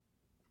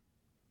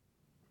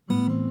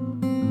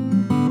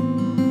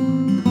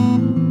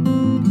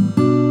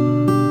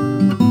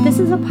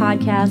is a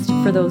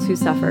podcast for those who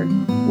suffer,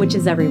 which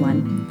is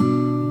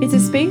everyone. It's a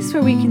space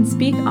where we can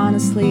speak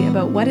honestly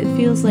about what it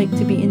feels like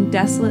to be in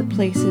desolate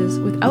places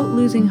without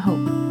losing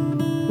hope.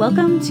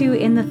 Welcome to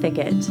In the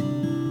Thicket.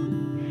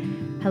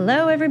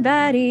 Hello,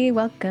 everybody.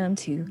 Welcome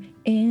to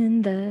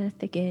In the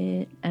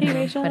Thicket. Hey,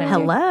 Rachel.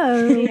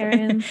 Hello. Hey,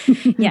 Erin.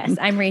 Yes,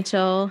 I'm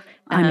Rachel.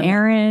 I'm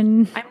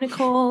Erin. I'm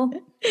Nicole.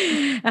 So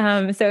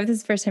if this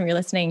is the first time you're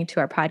listening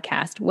to our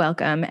podcast,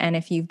 welcome. And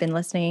if you've been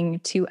listening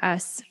to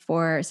us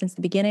since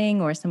the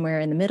beginning or somewhere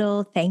in the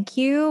middle, thank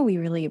you. We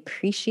really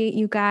appreciate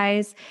you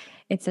guys.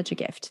 It's such a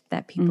gift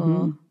that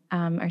people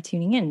are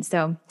tuning in.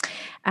 So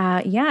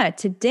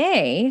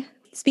today,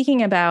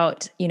 speaking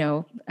about,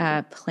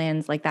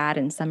 plans like that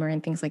in summer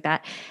and things like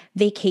that,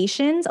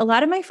 vacations, a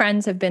lot of my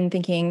friends have been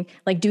thinking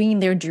like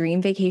doing their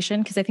dream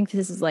vacation, because I think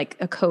this is like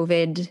a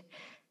COVID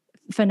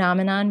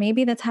phenomenon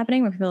maybe that's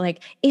happening where people are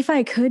like, if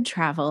I could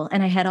travel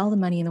and I had all the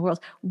money in the world,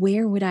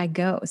 where would I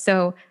go?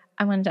 So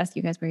I wanted to ask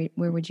you guys,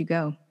 where would you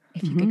go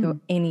if you could go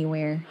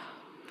anywhere?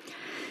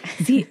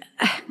 See,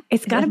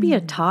 it's got to be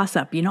a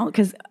toss-up,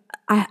 because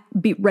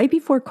right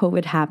before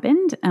COVID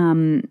happened,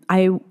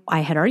 I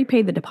had already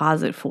paid the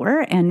deposit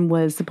for and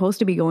was supposed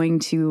to be going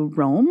to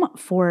Rome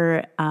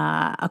for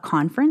a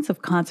conference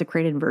of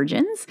consecrated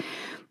virgins,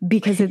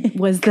 because it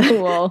was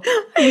Cool.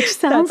 which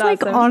sounds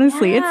like, awesome.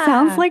 honestly, it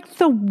sounds like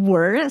the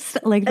worst,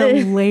 like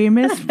the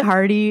lamest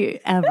party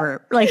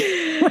ever. Like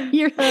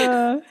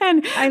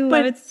and I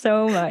love it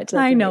so much. That's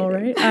I know,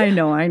 amazing. right?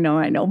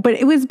 I know. But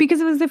it was because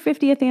it was the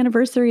 50th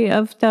anniversary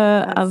of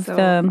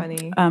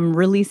funny.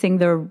 Releasing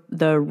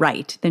the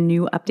rite, the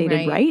new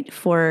updated rite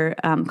for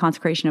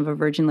consecration of a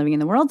virgin living in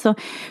the world. So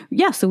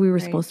so we were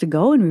supposed to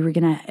go, and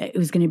it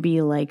was gonna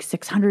be like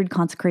 600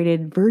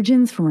 consecrated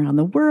virgins from around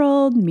the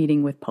world,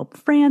 meeting with Pope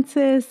Francis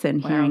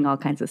and hearing all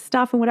kinds of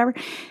stuff and whatever.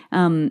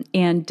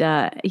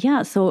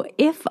 So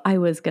if I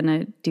was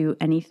gonna do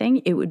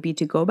anything, it would be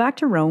to go back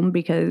to Rome,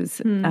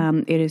 because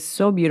it is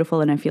so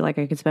beautiful, and I feel like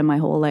I could spend my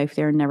whole life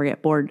there and never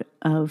get bored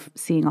of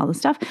seeing all the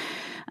stuff.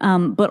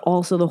 But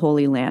also the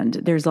Holy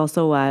Land. There's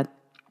also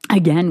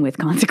again, with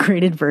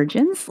consecrated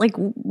virgins, like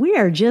we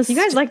are just... You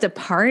guys like to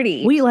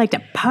party. We like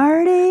to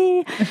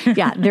party.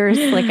 Yeah, there's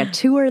like a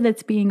tour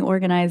that's being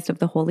organized of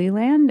the Holy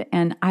Land,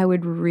 and I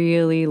would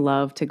really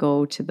love to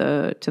go to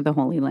the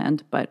Holy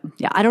Land. But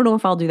yeah, I don't know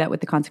if I'll do that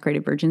with the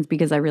consecrated virgins,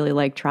 because I really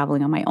like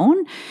traveling on my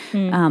own.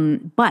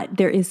 But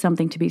there is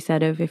something to be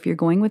said of, if you're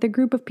going with a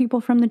group of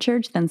people from the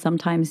church, then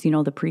sometimes,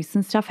 the priests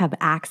and stuff have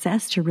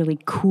access to really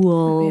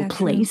cool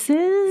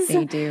places.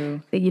 They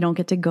do. That you don't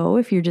get to go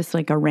if you're just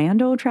like a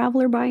rando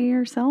traveler by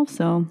yourself.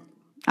 So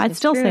I'd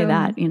still say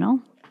that, Yeah.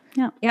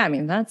 Yeah, I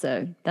mean, that's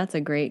a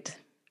great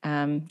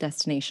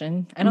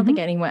destination. I don't think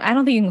you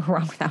can go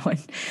wrong with that one.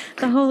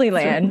 The Holy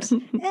Land.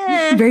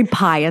 Very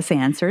pious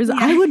answers. Yeah.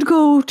 I would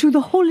go to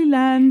the Holy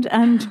Land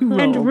and to Rome.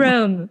 And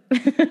Rome.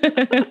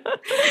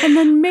 And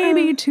then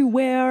maybe to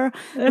where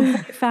the Holy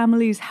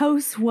Family's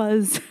house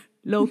was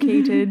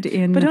located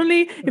in... But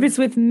only if it's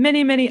with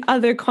many, many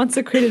other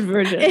consecrated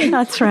virgins.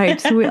 That's right.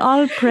 So we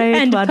all pray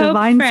to our Pope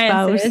divine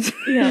Francis.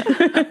 spouse. Yeah.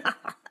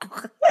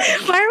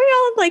 Why are we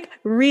all like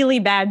really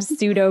bad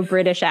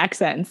pseudo-British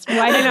accents?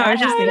 Why did I was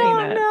just thinking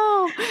that?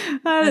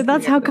 No.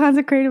 That's how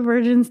consecrated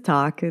virgins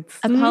talk. It's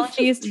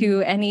Apologies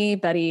to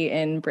anybody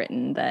in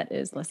Britain that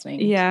is listening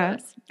to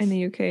us. In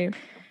the UK.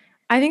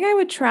 I think I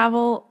would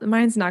travel.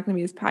 Mine's not going to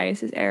be as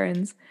pious as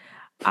Erin's.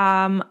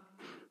 I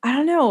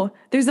don't know.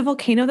 There's a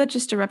volcano that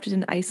just erupted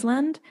in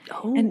Iceland.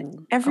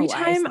 And every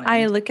time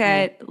I look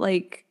at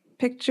like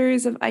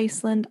pictures of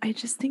Iceland, I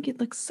just think it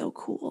looks so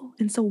cool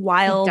and so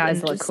wild. It does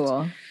and look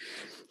cool.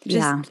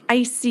 Just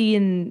icy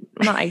and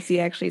not icy,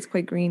 actually, it's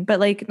quite green, but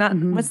like not,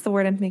 what's the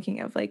word I'm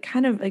thinking of? Like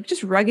kind of like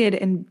just rugged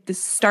and the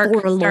stark.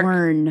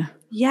 forlorn.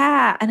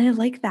 Yeah. And I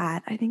like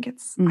that. I think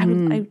it's,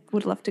 I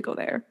would love to go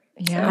there.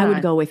 Yeah. I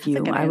would go with you.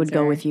 That's a good I would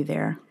go answer. with you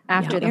there.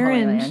 After the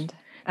Erin, Holy Land.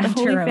 The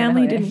Holy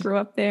Family didn't grow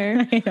up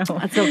there. I know.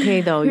 That's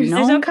okay, though, There's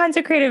no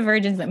consecrated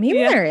virgins. Maybe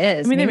there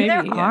is. I mean, maybe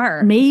there yeah.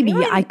 are. Maybe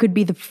I could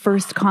be the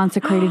first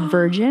consecrated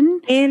virgin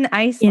In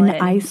Iceland.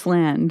 in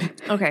Iceland.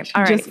 Okay.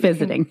 All right. Just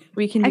visiting.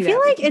 We can do I feel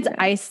that. like it's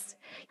ice.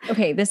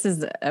 Okay, this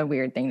is a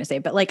weird thing to say,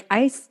 but like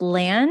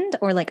Iceland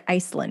or like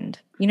Iceland.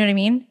 You know what I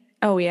mean?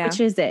 Oh, yeah.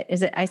 Which is it?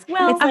 Is it Iceland?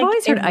 Well, it's I've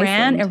always heard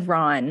Iran, Iceland.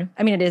 Iran.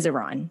 I mean, it is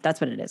Iran.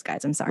 That's what it is,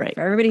 guys. I'm sorry. Right.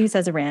 For everybody who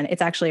says Iran,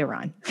 it's actually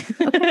Iran.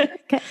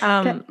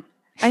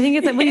 I think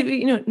it's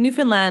like,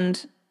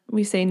 Newfoundland,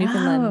 we say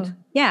Newfoundland.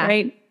 Oh, yeah.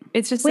 Right?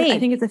 It's just, Wait. I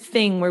think it's a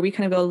thing where we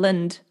kind of go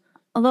Lund.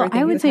 Although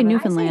I would say I say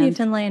Newfoundland.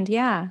 Newfoundland,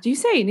 yeah. Do you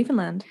say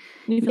Newfoundland?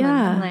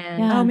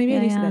 Newfoundland. Oh, maybe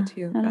I do say that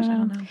too. Gosh, I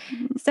don't know.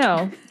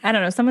 So, I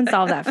don't know. Someone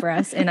solve that for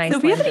us in So Iceland.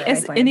 if we have or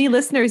Iceland. any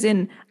listeners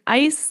in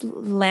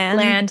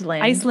Iceland,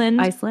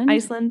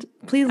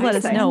 please let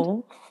us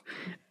know.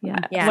 Yeah.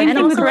 Yeah, Same and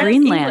thing with also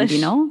Greenland,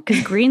 English.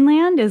 because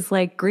Greenland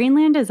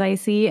is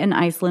icy and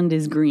Iceland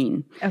is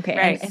green. Okay,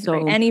 Right. and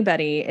So-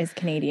 anybody is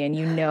Canadian,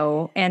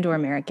 and or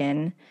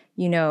American,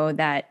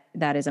 that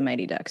that is a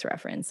Mighty Ducks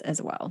reference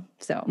as well.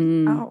 So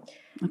Oh,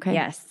 Okay.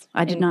 yes.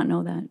 I did not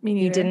know that. me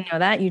neither. You didn't know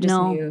that? You just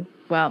No. knew.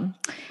 Well,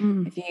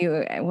 if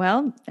you,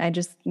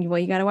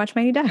 you got to watch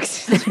Mighty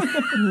Ducks.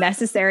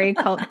 Necessary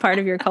part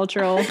of your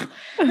cultural,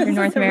 your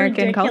North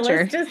American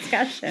culture.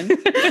 Discussion.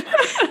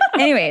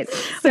 Anyways,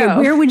 So so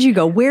where would you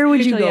go? Where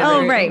would you go?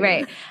 oh,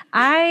 right.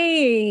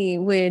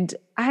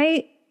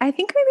 I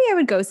think maybe I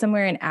would go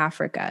somewhere in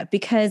Africa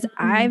because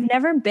I've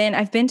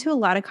been to a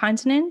lot of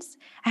continents.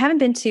 I haven't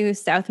been to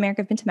South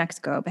America. I've been to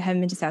Mexico, but I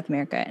haven't been to South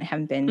America and I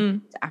haven't been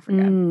to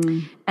Africa.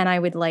 And I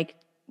would like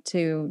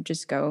to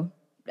just go,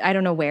 I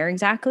don't know where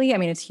exactly. I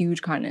mean, it's a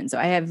huge continent, so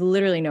I have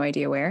literally no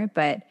idea where,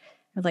 but I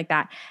would like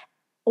that.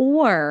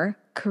 Or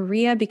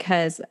Korea,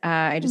 because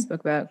I just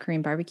spoke about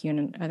Korean barbecue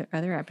in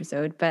another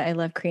episode, but I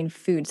love Korean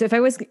food. So if I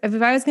was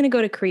going to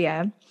go to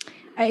Korea,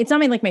 it's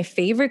not my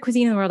favorite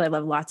cuisine in the world. I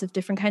love lots of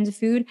different kinds of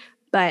food,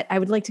 but I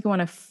would like to go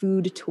on a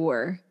food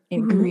tour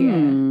in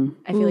Korea.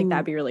 I feel like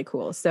that'd be really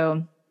cool.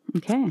 So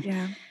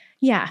Okay.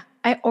 Yeah.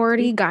 I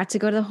already got to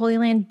go to the Holy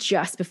Land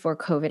just before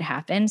COVID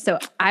happened. So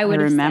I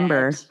would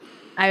remember.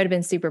 I would have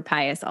been super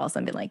pious also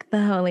and been like,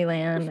 the Holy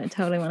Land, I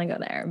totally want to go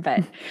there.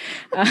 But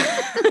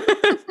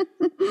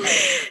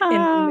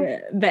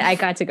but I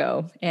got to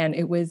go and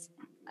it was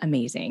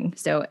amazing.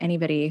 So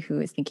anybody who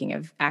is thinking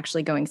of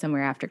actually going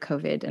somewhere after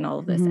COVID and all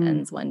of this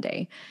ends one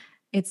day,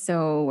 it's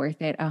so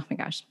worth it. Oh my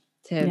gosh.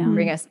 To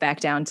bring us back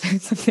down to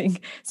something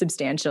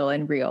substantial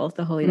and real.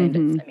 The Holy Land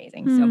is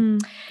amazing.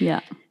 So Yeah.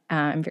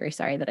 I'm very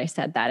sorry that I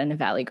said that in a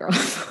Valley Girl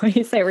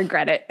voice. I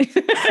regret it.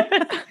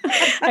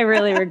 I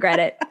really regret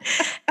it.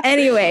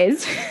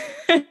 Anyways,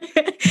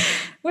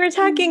 we're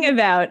talking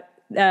about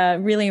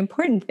really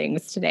important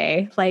things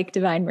today, like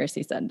Divine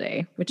Mercy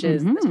Sunday, which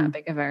is the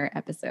topic of our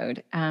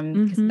episode.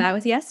 Because that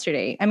was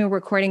yesterday. I mean, we're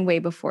recording way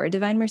before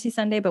Divine Mercy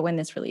Sunday, but when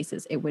this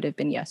releases, it would have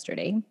been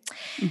yesterday.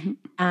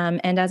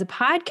 And as a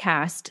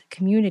podcast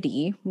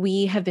community,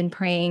 we have been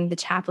praying the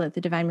chaplet,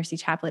 the Divine Mercy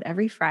Chaplet,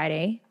 every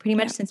Friday, pretty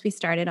much since we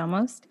started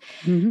almost.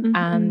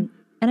 And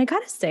I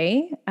gotta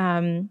say,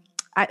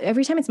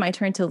 every time it's my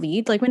turn to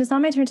lead, like when it's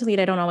not my turn to lead,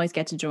 I don't always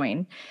get to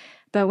join.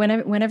 But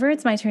whenever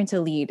it's my turn to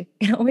lead,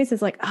 it always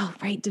is like, oh,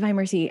 right, Divine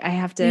Mercy, I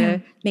have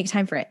to make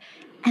time for it.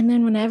 And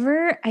then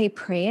whenever I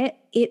pray it,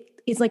 it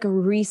is like a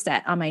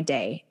reset on my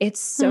day.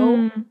 It's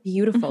so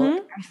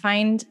beautiful. I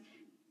find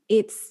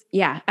it's,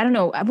 I don't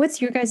know.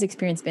 What's your guys'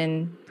 experience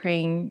been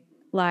praying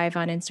live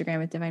on Instagram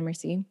with Divine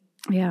Mercy?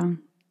 Yeah.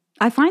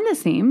 I find the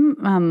same.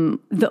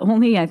 The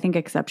only, I think,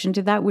 exception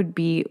to that would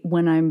be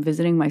when I'm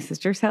visiting my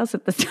sister's house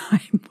at the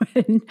time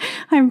when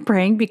I'm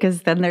praying,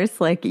 because then there's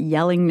like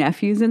yelling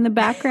nephews in the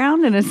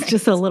background and it's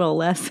just a little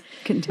less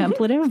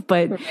contemplative.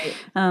 But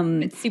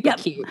it's super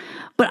cute.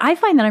 But I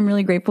find that I'm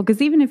really grateful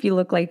because even if you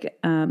look like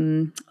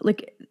the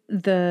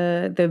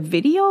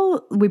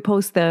video, we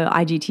post the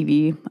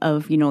IGTV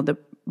of, the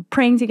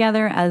praying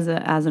together as an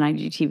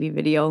IGTV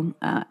video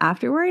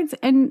afterwards,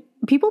 and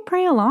people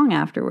pray along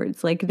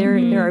afterwards. Like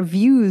there are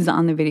views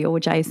on the video,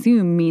 which I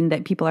assume mean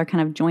that people are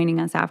kind of joining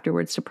us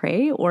afterwards to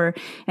pray,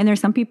 and there's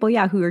some people,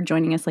 who are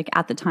joining us like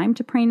at the time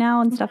to pray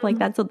now and stuff like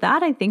that. So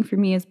that, I think, for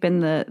me has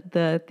been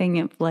the thing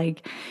of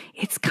like,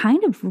 it's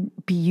kind of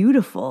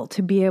beautiful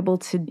to be able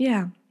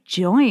to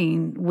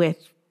join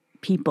with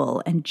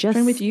people and just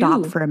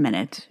stop for a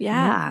minute.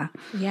 Yeah.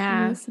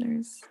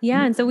 Listeners.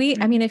 Yeah. And so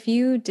if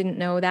you didn't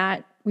know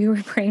that, we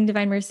were praying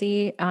Divine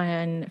Mercy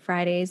on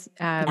Fridays.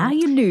 Now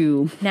you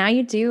do. Now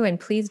you do. And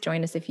please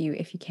join us if you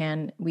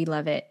can. We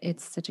love it.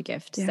 It's such a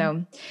gift.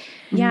 So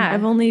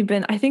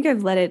I think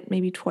I've led it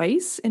maybe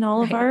twice in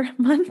all of our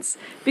months,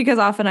 because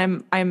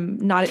often I'm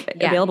not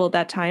available at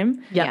that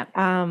time. Yeah.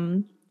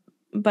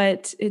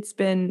 But it's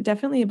been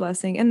definitely a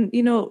blessing. And,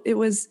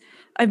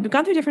 I've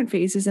gone through different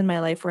phases in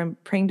my life where I'm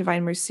praying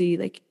Divine Mercy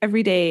like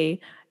every day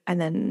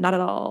and then not at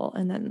all.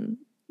 And then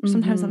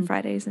sometimes on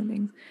Fridays and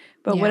things.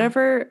 But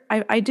whatever,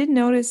 I did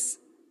notice,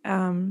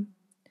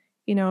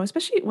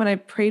 especially when I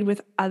prayed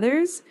with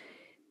others,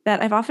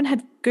 that I've often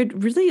had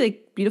good, really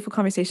like beautiful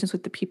conversations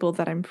with the people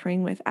that I'm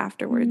praying with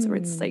afterwards, where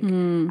it's like, I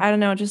don't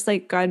know, just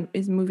like God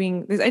is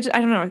moving. I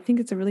don't know. I think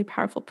it's a really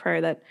powerful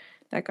prayer that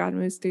God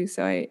moves through.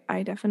 So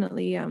I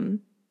definitely,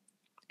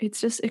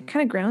 it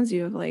kind of grounds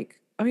you of like,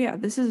 oh yeah,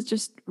 this is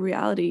just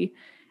reality.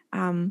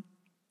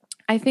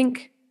 I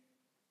think,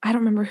 I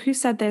don't remember who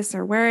said this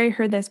or where I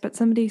heard this, but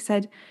somebody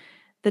said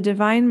the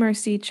Divine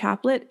Mercy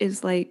Chaplet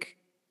is like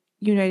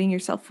uniting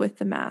yourself with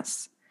the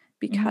Mass,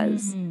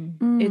 because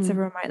it's a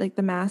reminder, like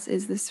the Mass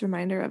is this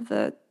reminder of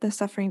the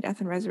suffering, death,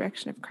 and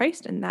resurrection of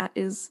Christ. And that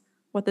is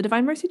what the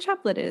Divine Mercy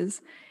Chaplet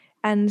is.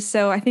 And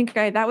so I think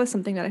that was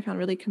something that I found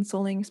really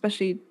consoling,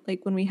 especially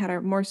like when we had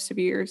our more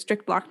severe,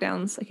 strict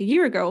lockdowns like a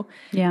year ago.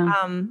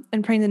 Yeah.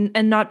 And praying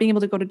and not being able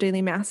to go to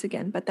daily Mass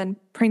again, but then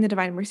praying the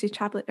Divine Mercy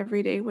Chaplet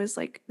every day was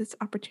like this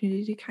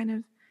opportunity to kind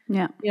of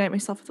unite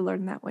myself with the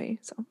Lord in that way.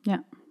 So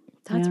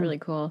that's really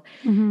cool.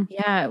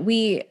 Yeah,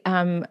 we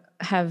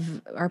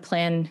have our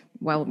plan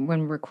while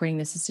when we're recording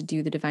this, is to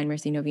do the Divine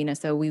Mercy Novena.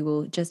 So we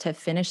will just have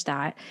finished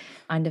that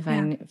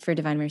on for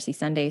Divine Mercy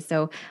Sunday.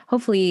 So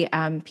hopefully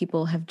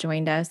people have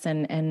joined us,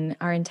 and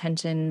our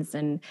intentions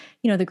and,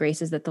 the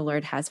graces that the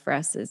Lord has for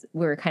us, is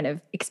we're kind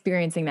of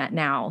experiencing that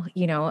now,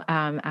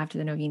 after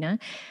the novena,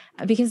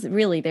 because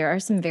really there are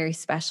some very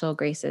special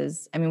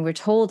graces. I mean, we're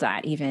told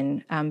that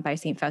even by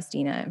St.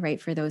 Faustina,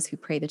 right? For those who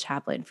pray the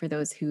chaplet, for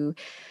those who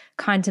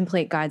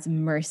contemplate God's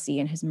mercy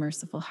and his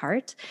merciful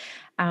heart.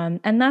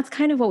 And that's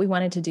kind of what we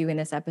wanted to do in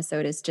this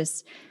episode, is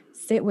just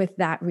sit with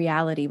that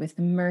reality, with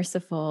the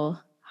merciful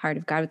heart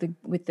of God,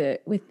 with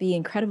the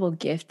incredible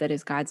gift that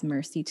is God's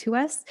mercy to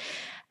us.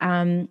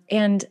 In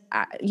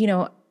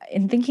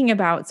thinking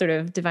about sort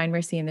of divine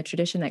mercy and the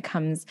tradition that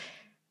comes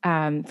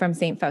from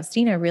St.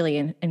 Faustina, really,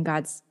 in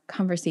God's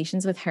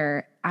conversations with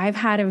her, I've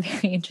had a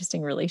very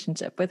interesting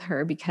relationship with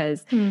her,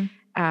 because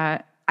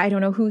I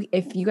don't know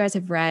if you guys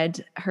have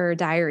read her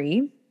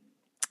diary,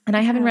 and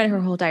I haven't read her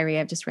whole diary.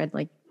 I've just read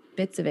like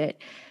bits of it,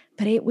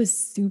 but it was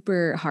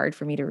super hard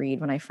for me to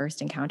read when I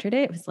first encountered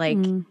it. It was like,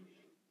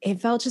 it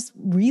felt just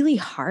really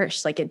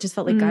harsh. Like, it just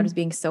felt like God was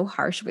being so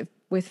harsh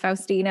with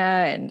Faustina,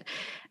 and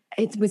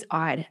it was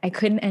odd. I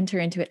couldn't enter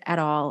into it at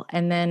all.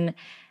 And then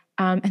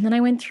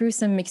I went through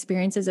some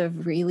experiences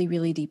of really,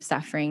 really deep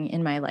suffering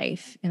in my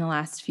life in the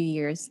last few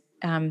years.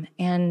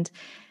 And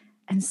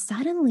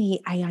suddenly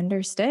I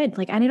understood,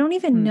 like, and I don't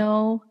even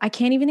know, I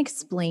can't even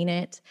explain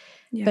it,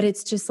 but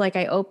it's just like,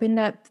 I opened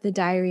up the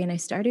diary and I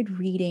started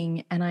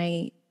reading, and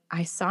I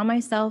saw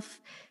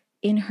myself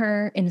in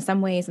her in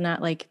some ways,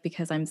 not like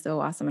because I'm so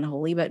awesome and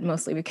holy, but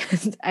mostly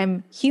because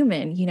I'm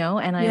human,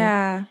 and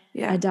I'm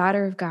a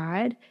daughter of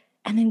God.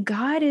 And then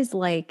God is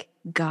like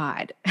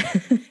God.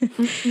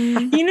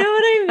 You know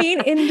what I mean?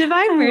 In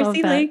Divine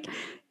Mercy, like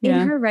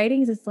in her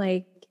writings, it's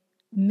like,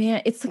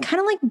 man, it's kind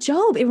of like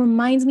Job. It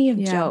reminds me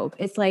of Job.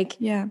 It's like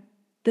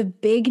the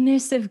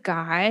bigness of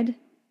God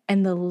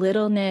and the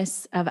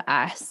littleness of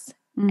us,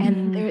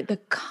 and the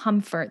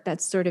comfort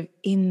that's sort of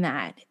in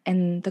that,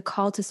 and the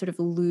call to sort of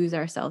lose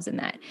ourselves in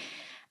that,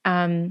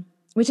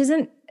 which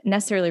isn't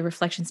necessarily a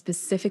reflection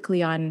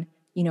specifically on,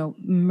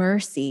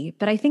 mercy,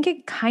 but I think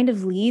it kind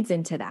of leads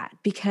into that,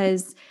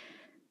 because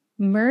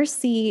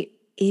mercy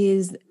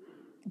is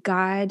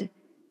God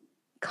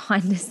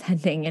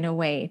condescending in a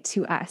way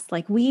to us.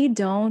 Like, we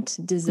don't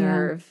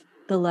deserve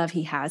the love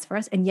he has for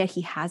us, and yet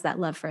he has that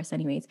love for us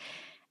anyways.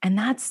 And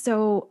that's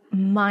so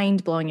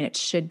mind-blowing, and it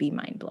should be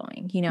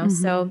mind-blowing,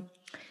 So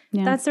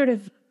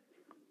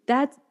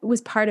that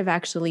was part of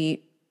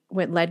actually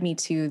what led me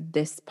to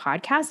this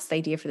podcast. The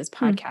idea for this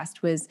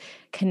podcast was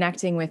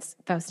connecting with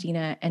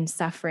Faustina and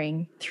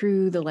suffering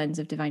through the lens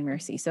of divine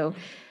mercy. So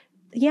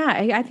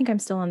I think I'm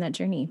still on that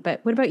journey.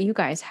 But what about you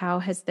guys? How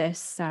has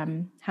this,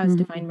 how's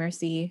divine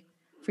mercy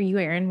for you,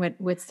 Erin?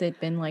 What's it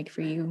been like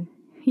for you?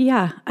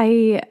 Yeah,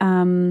 I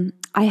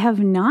have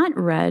not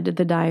read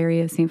the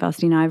Diary of St.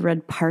 Faustina. I've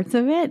read parts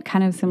of it,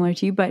 kind of similar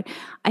to you, but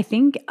I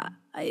think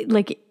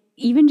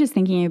even just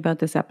thinking about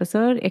this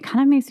episode, it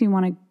kind of makes me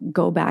want to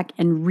go back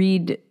and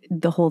read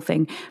the whole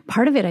thing.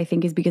 Part of it, I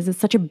think, is because it's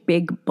such a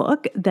big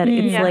book that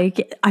it's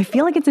like, I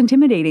feel like it's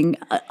intimidating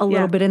a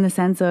little bit, in the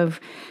sense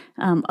of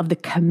the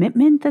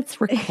commitment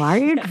that's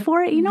required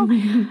for it,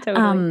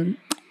 Totally.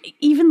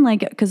 Even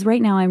like, because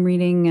right now I'm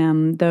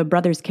reading the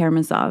Brothers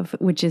Karamazov,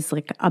 which is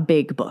like a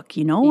big book,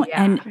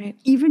 and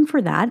even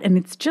for that, and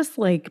it's just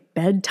like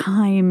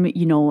bedtime,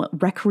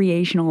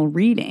 recreational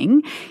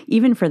reading.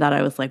 Even for that,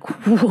 I was like,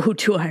 whoa,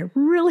 do I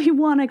really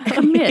want to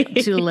commit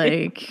to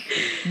like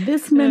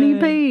this many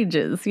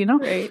pages,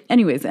 Right.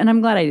 Anyways, and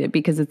I'm glad I did,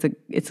 because it's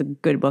a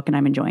good book and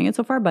I'm enjoying it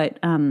so far. But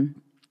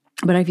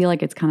I feel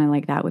like it's kind of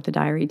like that with the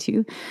diary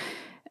too.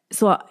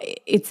 So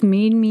it's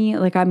made me,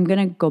 like, I'm going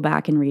to go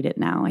back and read it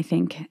now, I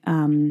think,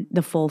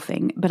 the full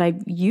thing. But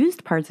I've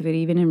used parts of it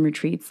even in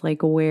retreats,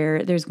 like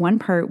where there's one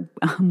part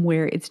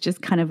where it's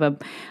just kind of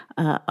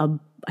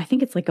I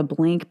think it's like a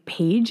blank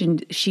page,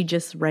 and she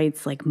just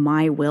writes like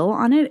my will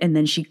on it, and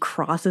then she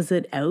crosses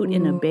it out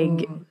in a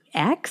big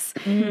X,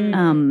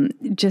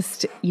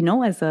 just,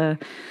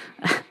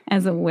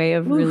 as a way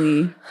of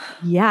really,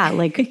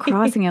 like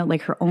crossing out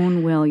like her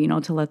own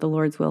will, to let the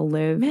Lord's will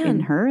live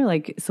in her,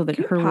 like, so that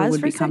her will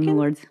would become the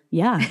Lord's.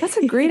 Yeah. That's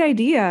a great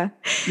idea.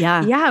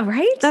 Yeah,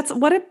 right? That's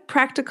what a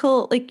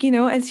practical, like,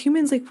 as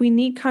humans, like, we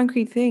need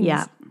concrete things.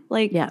 Yeah.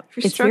 Like, if you're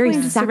It's struggling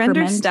very to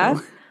surrender sacramental.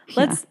 stuff,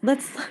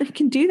 we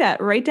can do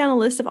that. Write down a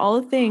list of all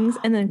the things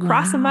and then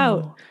cross them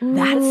out.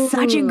 That's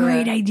such a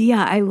great idea.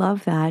 I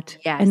love that.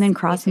 Yes, and then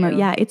cross them out. too.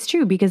 Yeah, it's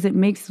true, because it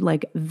makes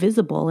like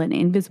visible and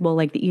invisible,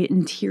 like the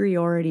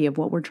interiority of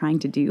what we're trying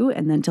to do,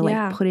 and then to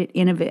like put it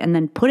in and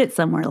then put it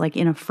somewhere, like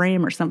in a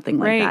frame or something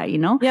like that,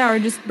 Yeah, or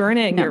just burn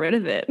it and get rid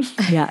of it.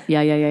 Yeah.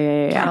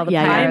 All the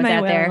powers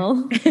out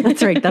there.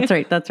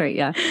 That's right.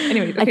 Yeah.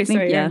 Anyway, okay,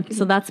 sorry. Yeah.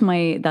 So that's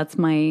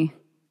my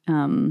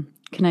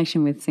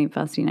connection with St.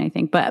 Faustina, I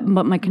think. But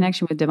my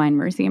connection with Divine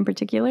Mercy in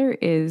particular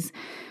is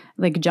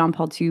like John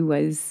Paul II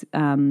was,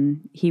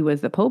 he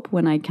was the Pope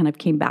when I kind of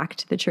came back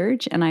to the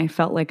church, and I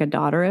felt like a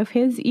daughter of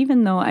his,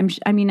 even though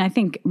I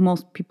think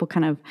most people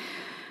kind of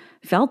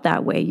felt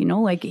that way, you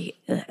know,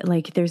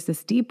 like there's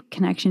this deep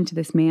connection to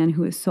this man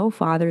who is so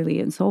fatherly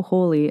and so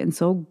holy and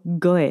so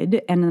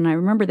good. And then I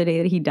remember the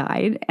day that he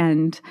died,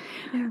 and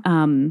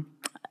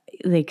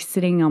like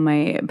sitting on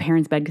my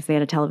parents' bed because they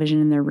had a television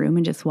in their room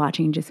and just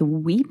watching, just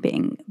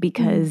weeping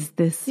because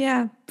this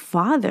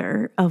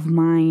father of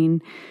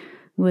mine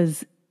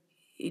has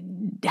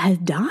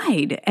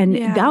died. And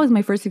that was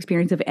my first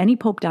experience of any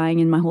pope dying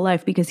in my whole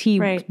life, because he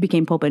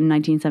became pope in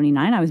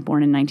 1979. I was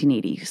born in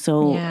 1980.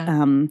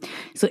 So,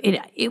 so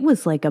it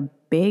was like a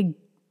big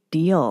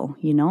deal,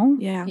 you know?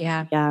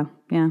 Yeah.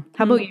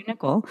 How about you,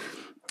 Nicole?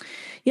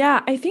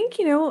 Yeah, I think,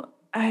 you know,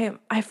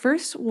 I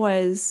first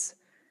was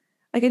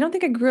like, I don't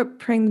think I grew up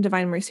praying the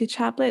Divine Mercy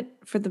Chaplet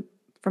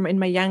from in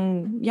my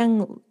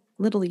young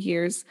little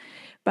years,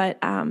 but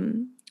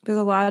there's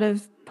a lot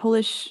of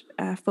Polish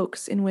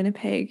folks in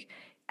Winnipeg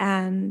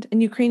and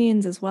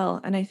Ukrainians as well.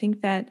 And I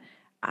think that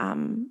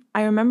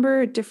I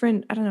remember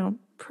different, I don't know,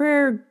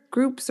 prayer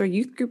groups or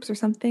youth groups or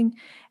something,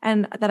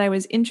 and that I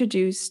was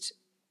introduced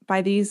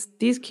by these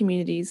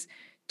communities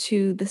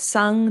to the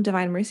sung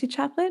Divine Mercy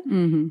Chaplet.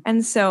 Mm-hmm.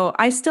 And so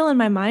I still, in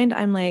my mind,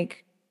 I'm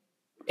like,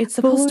 it's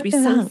supposed to be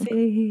sung.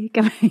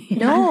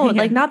 No,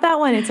 like not that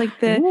one. It's like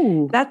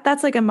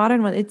that's like a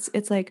modern one.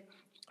 It's like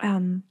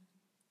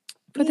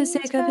for the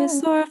sake of his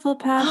sorrowful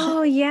passion.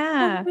 Oh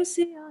yeah. Have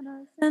mercy on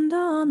us and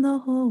on the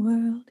whole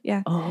world.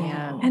 Yeah. Oh,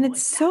 yeah. And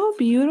it's so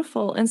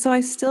beautiful. And so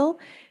I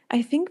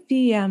think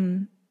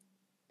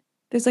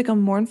there's like a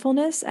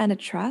mournfulness and a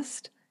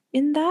trust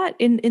in that,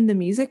 in the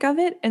music of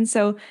it. And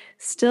so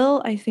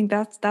still, I think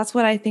that's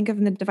what I think of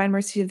in the Divine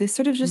Mercy, of this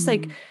sort of just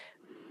like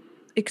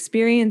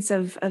experience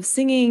of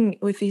singing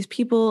with these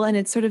people, and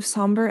it's sort of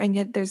somber and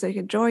yet there's like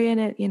a joy in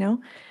it, you know?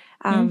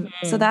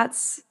 So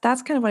that's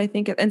kind of what I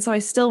think of. And so I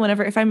still,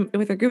 if I'm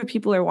with a group of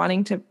people who are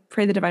wanting to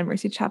pray the Divine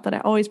Mercy Chaplet, I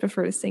always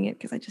prefer to sing it,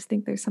 because I just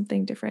think there's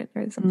something different,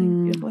 or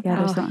something beautiful with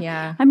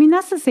that. I mean,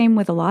 that's the same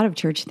with a lot of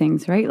church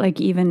things, right?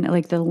 Like even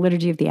like the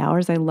Liturgy of the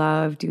Hours. I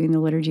love doing the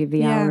Liturgy of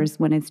the Hours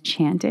when it's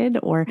chanted,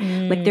 or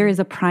like there is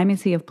a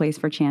primacy of place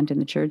for chant in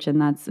the church,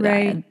 and that's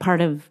part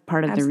of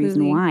the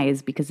reason why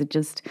is because it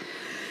just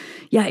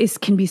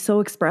it can be so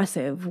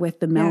expressive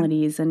with the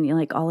melodies and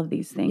like all of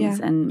these things.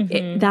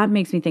 And that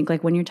makes me think,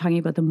 like when you're talking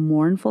about the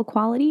mournful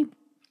quality,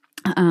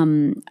 I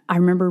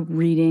remember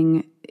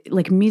reading,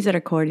 like,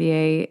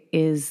 misericordiae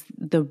is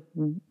the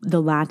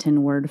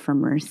Latin word for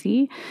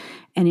mercy,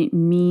 and it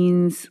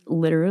means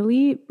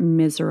literally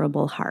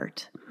miserable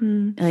heart.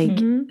 Like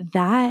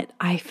that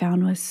I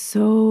found was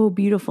so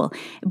beautiful.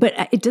 But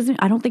I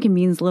don't think it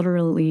means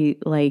literally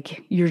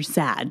like you're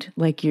sad.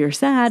 Like you're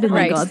sad and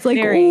then God's like,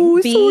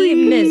 oh, be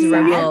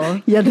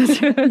miserable. Yeah,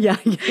 that's right. Yeah.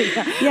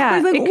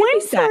 It's like,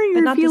 when sorry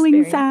you're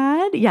feeling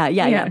sad.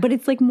 Yeah. But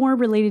it's like more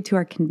related to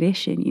our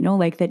condition, you know,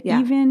 like that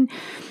even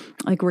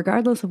like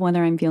regardless of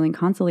whether I'm feeling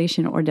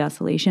consolation or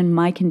desolation,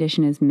 my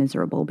condition is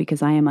miserable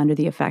because I am under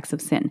the effects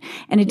of sin.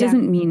 And it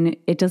doesn't mean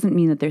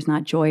that there's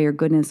not joy or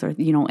goodness or,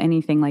 you know,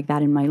 anything like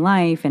that in my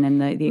life and in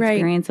the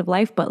experience of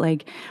life. But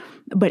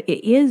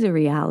it is a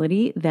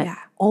reality that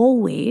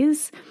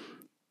always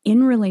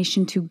in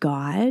relation to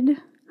God,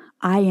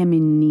 I am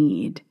in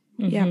need.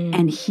 Yeah.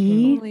 And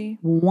he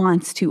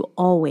wants to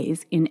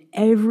always, in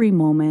every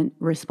moment,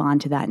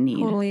 respond to that need.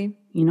 Totally.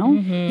 You know?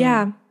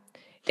 Yeah.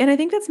 And I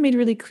think that's made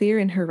really clear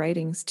in her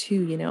writings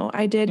too. You know,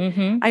 I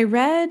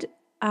read,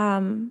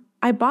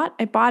 I bought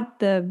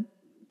her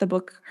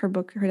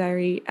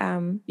diary,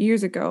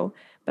 years ago,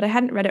 but I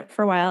hadn't read it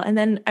for a while. And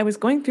then I was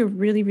going through a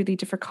really, really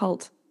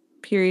difficult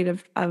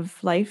period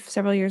of life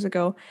several years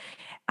ago.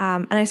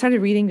 And I started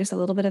reading just a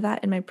little bit of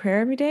that in my prayer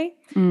every day.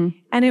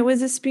 And it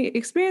was this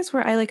experience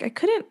where I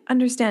couldn't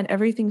understand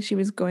everything she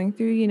was going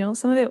through. You know,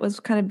 some of it was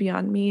kind of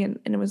beyond me, and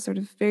it was sort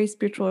of very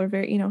spiritual or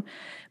very, you know,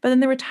 but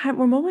then there were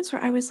moments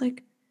where I was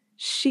like,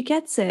 she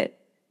gets it.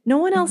 No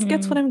one else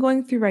gets what I'm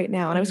going through right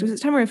now. And it was a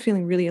time where I was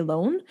feeling really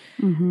alone.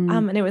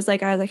 And it was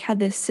like, I had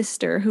this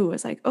sister who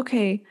was like,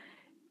 okay,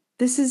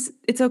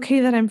 it's okay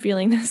that I'm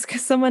feeling this,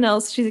 because someone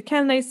else, she's a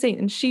Canaanite saint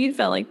and she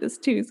felt like this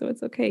too. So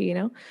it's okay, you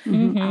know?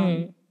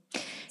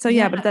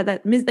 But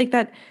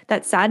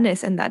that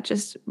sadness and that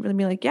just really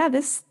be like,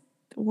 this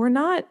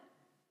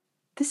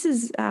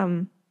is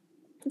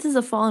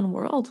a fallen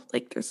world.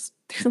 Like there's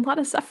a lot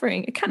of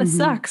suffering. It kind of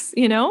sucks,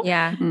 you know?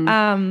 Yeah.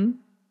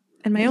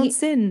 And my own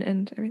sin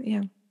and everything.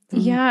 Yeah.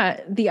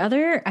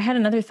 Yeah. I had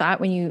another thought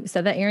when you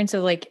said that, Erin.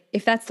 So like,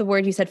 if that's the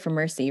word you said for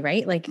mercy,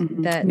 right? Like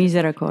that.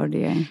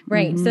 Misericordia.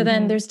 Right. So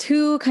then there's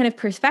two kind of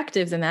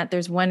perspectives in that.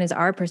 There's one is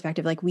our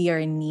perspective, like we are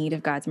in need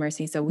of God's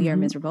mercy, so we are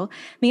miserable. And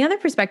the other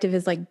perspective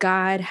is like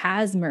God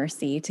has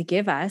mercy to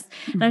give us.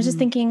 And I was just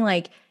thinking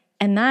like,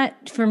 and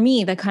that for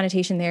me, the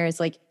connotation there is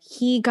like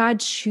God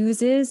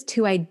chooses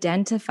to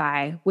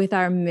identify with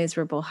our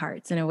miserable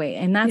hearts in a way.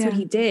 And that's what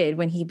he did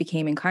when he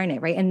became incarnate,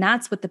 right? And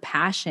that's what the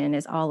passion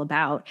is all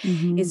about,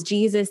 is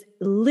Jesus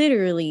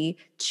literally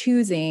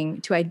choosing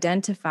to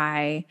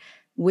identify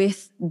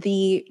with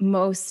the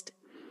most,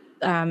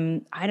 I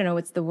don't know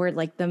what's the word,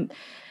 like the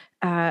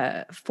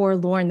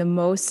forlorn,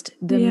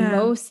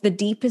 the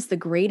deepest, the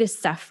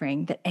greatest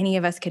suffering that any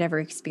of us could ever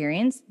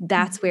experience,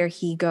 that's where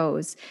he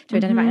goes to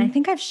identify. And I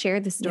think I've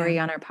shared this story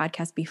on our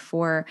podcast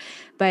before,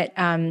 but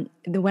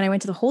when I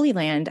went to the Holy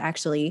Land,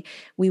 actually,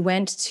 we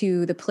went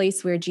to the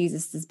place where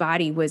Jesus's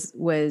body was,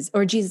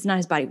 or Jesus, not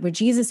his body, where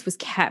Jesus was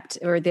kept,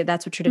 or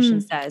that's what tradition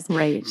says.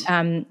 Right.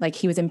 Like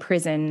he was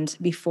imprisoned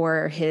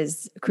before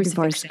his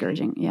crucifixion. Before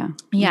scourging, yeah.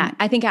 Yeah,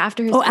 I think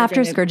after his scourging.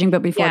 After scourging,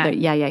 but before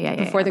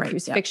before the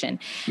crucifixion.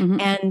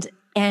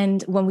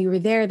 And when we were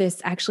there,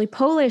 this actually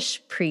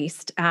Polish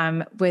priest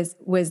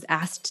was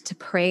asked to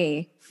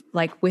pray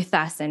like with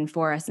us and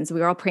for us. And so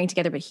we were all praying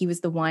together, but he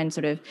was the one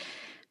sort of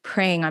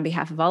praying on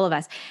behalf of all of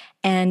us.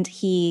 And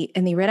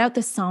they read out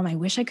this psalm. I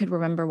wish I could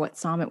remember what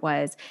psalm it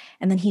was.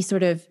 And then he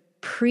sort of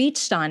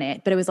preached on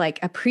it, but it was like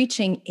a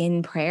preaching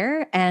in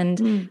prayer.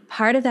 And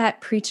part of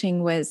that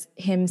preaching was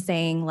him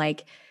saying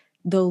like,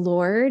 the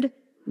Lord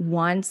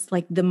wants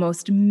like the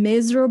most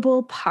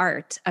miserable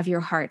part of your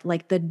heart,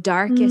 like the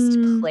darkest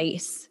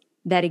place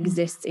that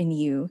exists in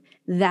you.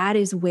 That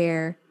is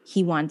where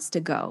he wants to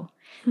go.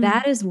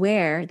 That is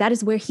where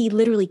he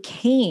literally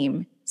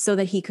came so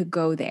that he could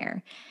go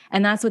there.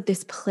 And that's what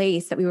this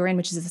place that we were in,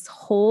 which is this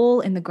hole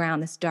in the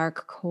ground, this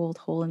dark, cold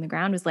hole in the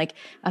ground, was like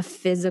a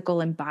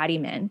physical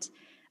embodiment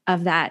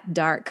of that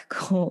dark,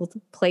 cold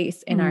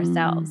place in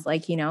ourselves.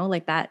 Like,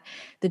 like that,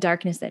 the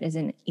darkness that is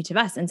in each of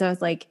us. And so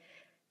it's like,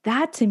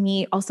 that to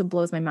me also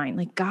blows my mind.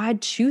 Like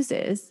God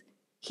chooses,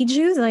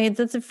 like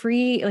that's a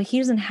free, like he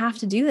doesn't have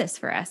to do this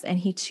for us and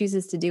he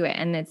chooses to do it.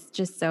 And it's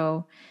just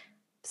so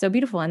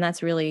beautiful. And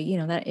that's really,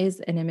 that is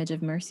an image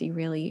of mercy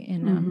really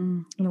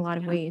in a lot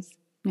of ways.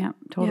 Yeah,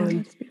 totally.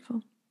 Yeah, that's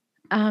beautiful.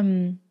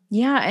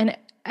 Yeah. And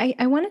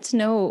I wanted to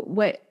know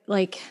what,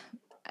 like,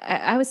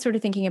 I was sort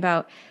of thinking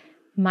about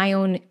my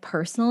own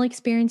personal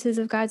experiences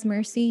of God's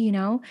mercy,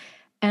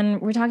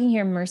 and we're talking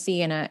here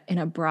mercy in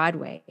a broad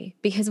way,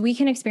 because we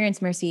can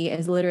experience mercy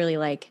as literally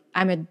like,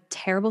 I'm a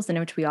terrible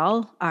sinner, which we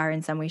all are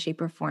in some way, shape,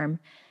 or form.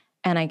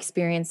 And I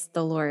experienced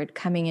the Lord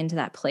coming into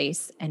that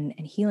place and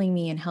healing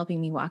me and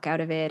helping me walk out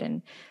of it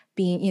and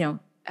being,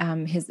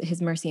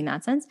 his mercy in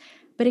that sense.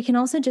 But it can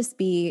also just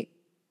be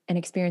an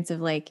experience of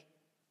like,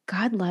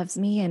 God loves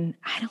me and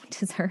I don't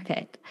deserve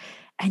it.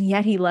 And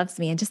yet he loves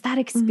me. And just that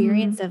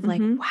experience of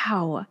like,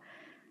 wow,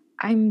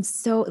 I'm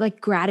so like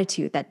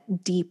gratitude,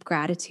 that deep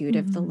gratitude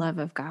of the love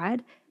of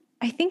God.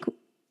 I think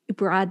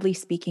broadly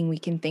speaking, we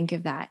can think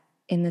of that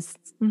in this,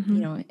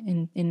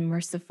 in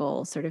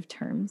merciful sort of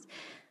terms.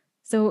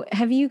 So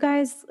have you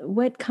guys,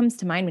 what comes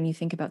to mind when you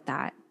think about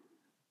that?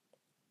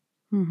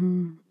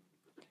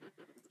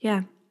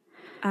 Yeah.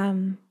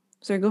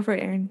 Sorry, go for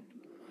it, Erin.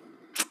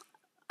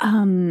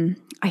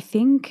 I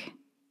think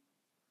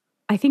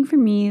for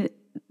me,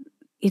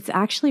 it's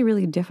actually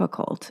really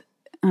difficult.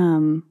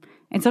 And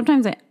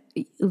sometimes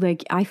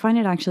I find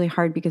it actually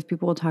hard because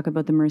people will talk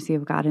about the mercy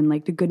of God and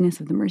like the goodness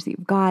of the mercy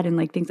of God and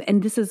like things.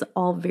 And this is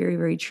all very,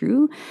 very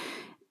true.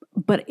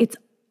 But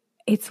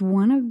it's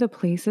one of the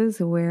places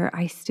where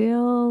I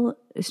still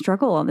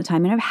struggle all the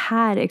time. And I've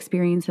had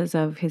experiences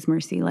of his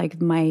mercy.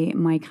 Like my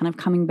kind of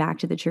coming back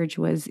to the church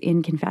was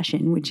in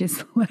confession, which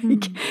is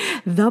like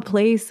the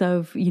place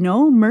of,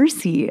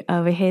 mercy,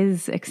 of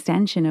his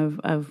extension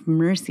of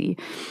mercy.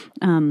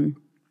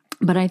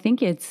 But I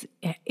think it's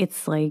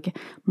like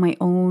my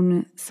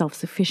own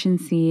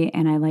self-sufficiency,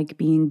 and I like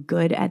being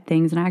good at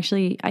things. And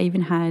I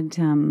even had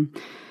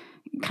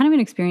kind of an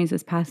experience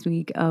this past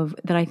week of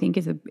that I think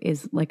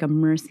is like a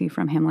mercy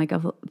from him, like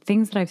of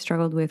things that I've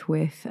struggled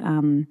with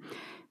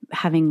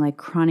having like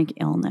chronic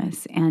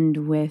illness,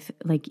 and with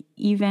like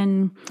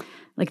even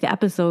like the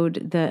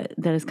episode that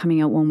is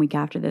coming out 1 week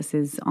after this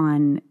is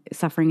on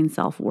suffering and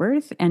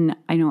self-worth. And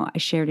I know I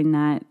shared in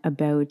that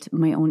about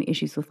my own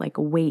issues with like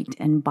weight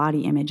and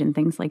body image and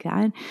things like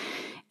that.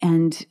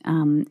 And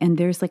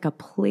there's like a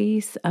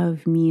place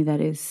of me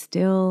that is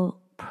still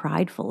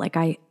prideful. Like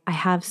I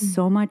have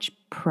so much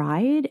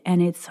pride,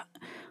 and it's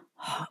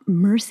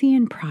mercy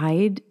and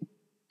pride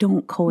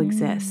don't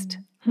coexist.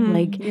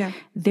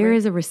 There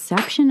is a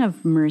reception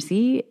of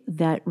mercy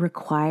that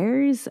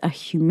requires a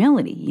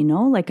humility,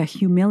 like a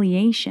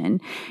humiliation.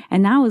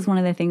 And that was one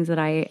of the things that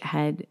I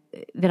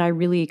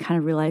really kind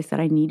of realized that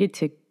I needed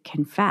to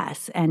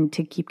confess and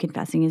to keep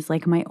confessing, is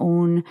like my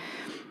own,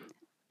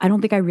 I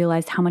don't think I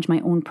realized how much my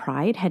own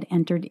pride had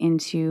entered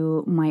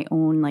into my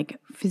own like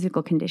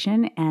physical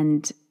condition.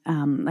 And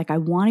like I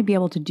want to be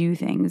able to do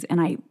things,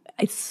 and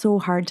it's so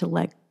hard to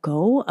let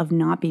go of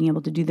not being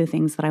able to do the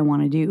things that I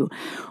want to do,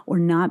 or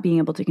not being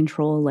able to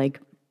control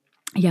like,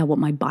 what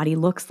my body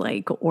looks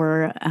like,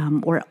 or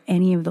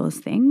any of those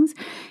things.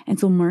 And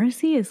so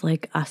mercy is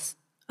like a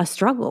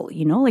struggle,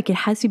 like it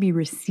has to be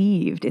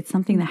received. It's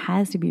something that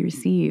has to be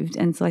received.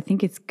 And so I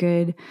think it's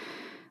good.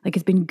 Like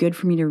it's been good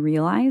for me to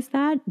realize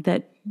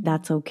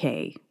that's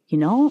okay.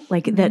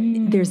 Like that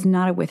there's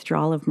not a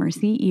withdrawal of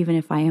mercy, even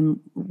if I am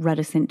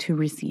reticent to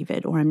receive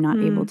it, or I'm not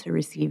able to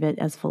receive it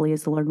as fully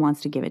as the Lord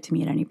wants to give it to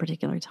me at any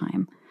particular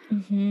time.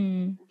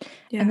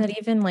 Yeah. And that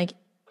even like,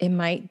 it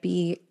might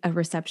be a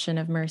reception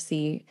of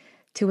mercy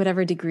to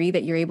whatever degree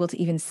that you're able to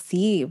even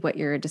see what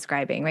you're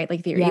describing, right?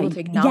 Like that you're able to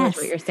acknowledge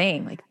what you're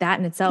saying. Like that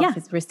in itself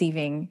is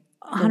receiving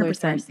the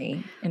Lord's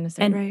mercy in a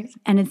certain way.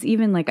 And it's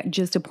even like,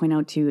 just to point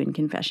out too in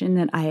confession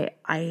that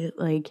I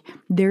like,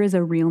 there is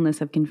a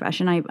realness of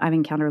confession. I've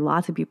encountered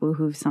lots of people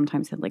who've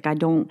sometimes said like,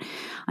 I'm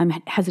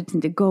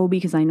hesitant to go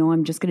because I know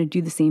I'm just going to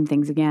do the same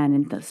things again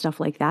and stuff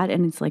like that.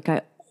 And it's like,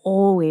 I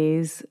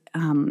always,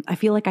 I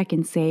feel like I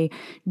can say,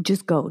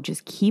 just go,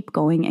 just keep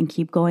going and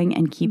keep going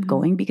and keep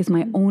going, because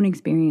my own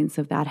experience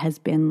of that has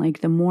been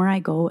like, the more I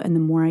go and the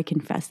more I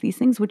confess these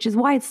things, which is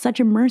why it's such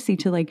a mercy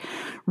to like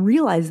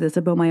realize this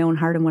about my own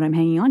heart and what I'm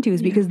hanging on to,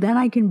 is because then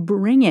I can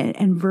bring it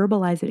and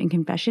verbalize it in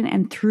confession.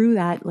 And through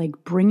that,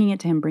 like bringing it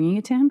to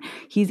him,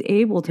 he's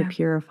able to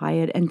purify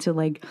it and to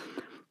like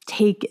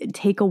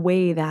take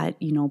away that,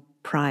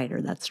 pride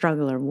or that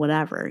struggle or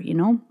whatever,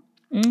 So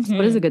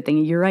it is a good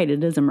thing. You're right.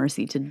 It is a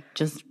mercy to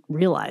just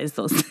realize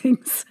those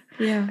things.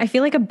 Yeah. I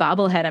feel like a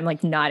bobblehead. I'm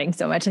like nodding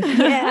so much. Like,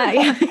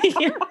 yeah.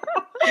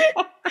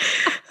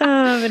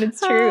 But it's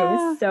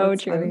true. It's so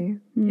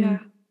true. Yeah.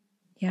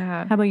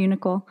 Yeah. How about you,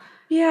 Nicole?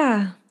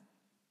 Yeah.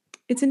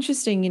 It's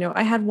interesting.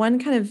 I had one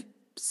kind of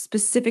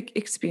specific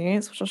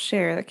experience, which I'll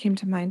share, that came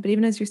to mind. But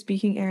even as you're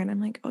speaking, Erin,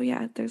 I'm like, oh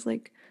yeah, there's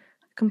like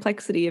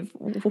complexity of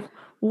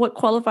what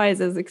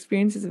qualifies as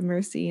experiences of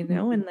mercy,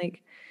 and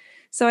like,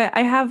 so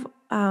I have,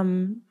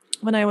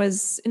 when I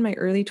was in my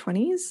early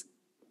 20s,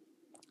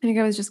 I think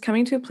I was just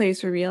coming to a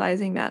place where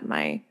realizing that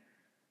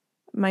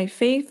my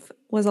faith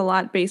was a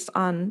lot based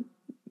on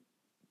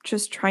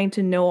just trying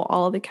to know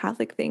all of the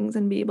Catholic things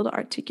and be able to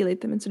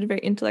articulate them in sort of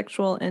very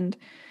intellectual. And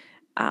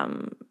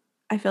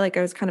I feel like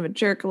I was kind of a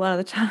jerk a lot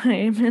of the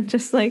time, and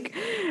just like,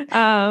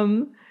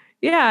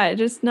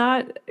 just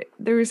not,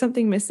 there was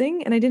something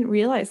missing, and I didn't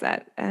realize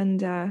that.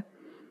 And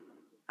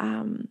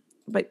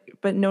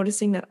but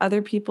noticing that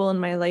other people in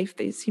my life,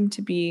 they seem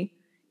to be,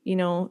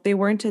 they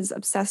weren't as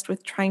obsessed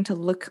with trying to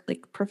look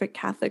like perfect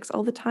Catholics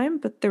all the time,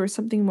 but there was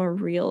something more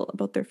real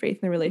about their faith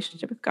and their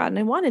relationship with God. And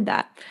I wanted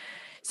that.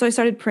 So I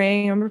started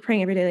praying. I remember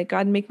praying every day, like,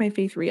 God, make my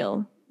faith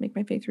real. Make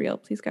my faith real.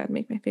 Please, God,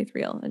 make my faith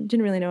real. And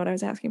didn't really know what I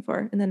was asking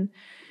for. And then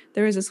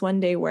there was this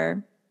one day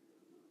where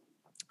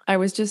I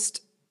was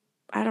just,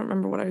 I don't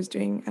remember what I was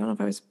doing. I don't know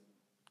if I was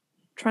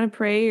trying to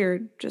pray or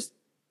just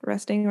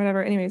resting or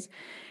whatever. Anyways,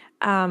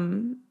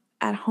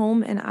 at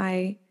home,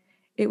 and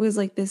it was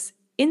like this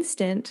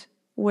instant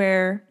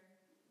where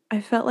I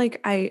felt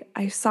like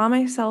I saw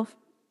myself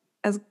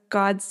as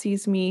God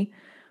sees me,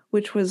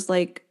 which was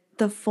like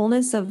the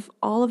fullness of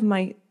all of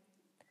my,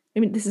 I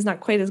mean, this is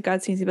not quite as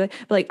God sees me, but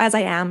like as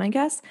I am, I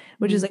guess,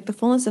 which is like the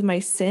fullness of my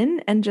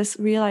sin, and just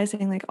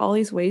realizing like all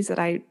these ways that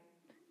I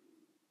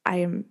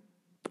am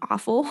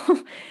awful,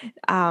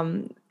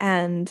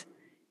 and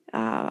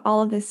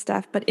all of this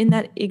stuff. But in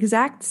that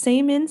exact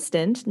same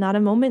instant, not a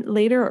moment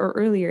later or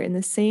earlier, in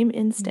the same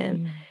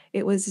instant,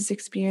 it was this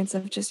experience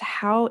of just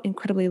how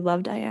incredibly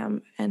loved I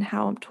am and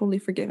how I'm totally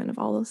forgiven of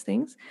all those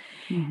things.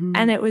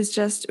 And it was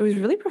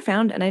really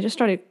profound. And I just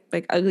started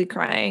like ugly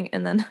crying.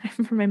 And then I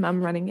remember my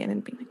mom running in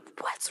and being like,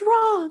 what's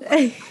wrong?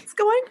 What's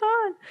going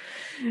on?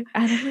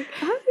 And I'm like,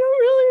 I don't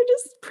really,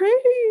 just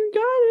praying,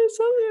 God, or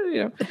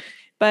something,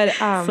 But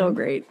so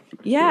great.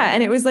 Yeah.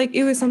 And it was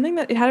something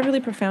that it had a really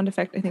profound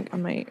effect, I think,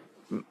 on my,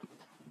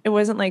 it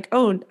wasn't like,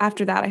 oh,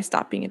 after that I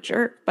stopped being a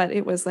jerk, but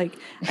it was like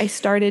I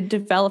started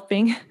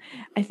developing,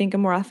 I think, a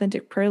more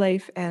authentic prayer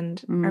life,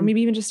 and or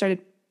maybe even just started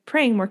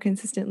praying more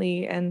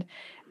consistently, and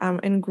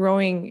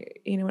growing,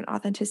 in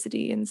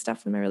authenticity and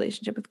stuff in my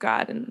relationship with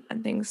God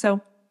and things.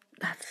 So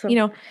that's so,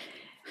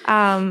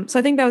 so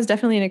I think that was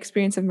definitely an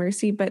experience of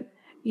mercy. But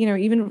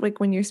even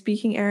like when you're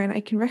speaking, Erin, I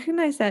can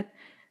recognize that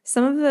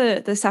some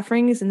of the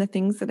sufferings and the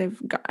things that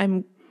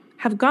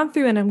have gone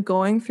through and I'm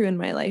going through in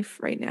my life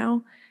right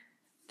now,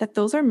 that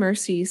those are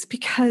mercies,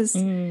 because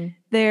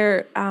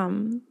they're,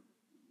 in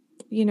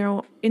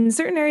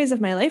certain areas of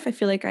my life, I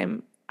feel like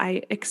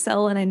I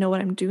excel and I know what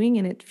I'm doing,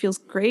 and it feels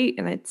great,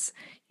 and it's,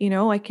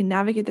 I can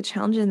navigate the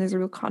challenges, and there's a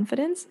real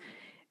confidence.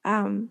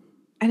 And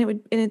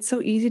it's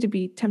so easy to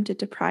be tempted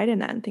to pride in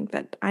that and think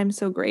that I'm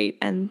so great,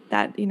 and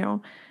that,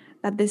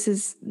 that this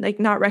is like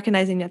not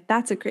recognizing that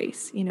that's a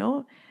grace,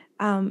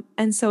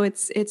 and so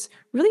it's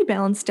really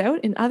balanced out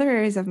in other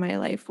areas of my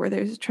life where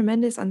there's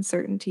tremendous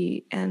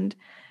uncertainty, and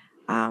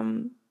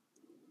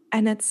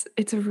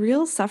it's a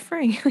real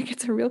suffering, like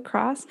it's a real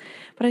cross.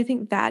 But I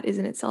think that is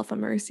in itself a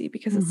mercy,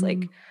 because it's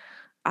like,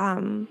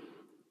 the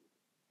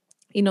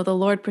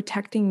Lord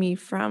protecting me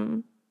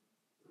from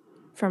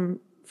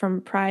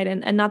pride,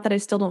 and not that I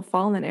still don't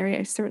fall in that area,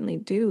 I certainly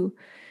do,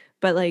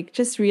 but like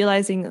just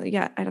realizing,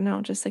 I don't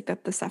know, just like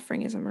that the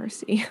suffering is a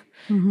mercy,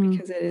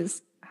 because it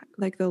is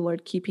like the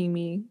Lord keeping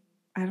me,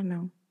 I don't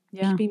know,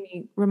 keeping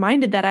me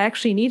reminded that I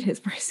actually need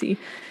his mercy,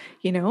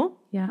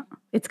 Yeah.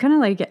 It's kind of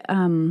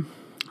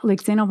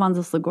like St.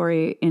 Alphonsus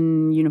Liguori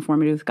in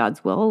Uniformity with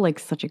God's Will, like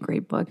such a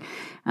great book.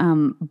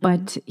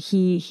 But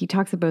he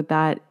talks about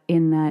that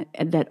in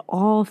that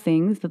all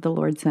things that the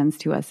Lord sends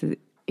to us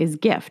is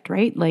gift,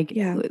 right? Like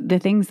the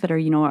things that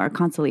are, our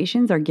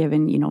consolations are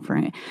given,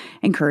 for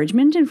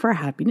encouragement and for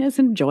happiness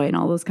and joy and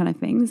all those kind of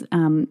things.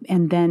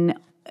 And then,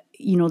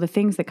 the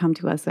things that come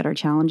to us that are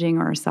challenging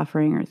or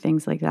suffering or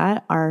things like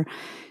that are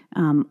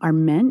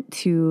meant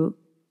to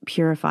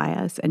purify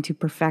us and to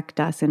perfect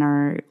us in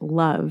our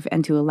love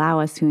and to allow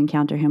us to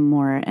encounter him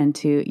more and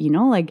to,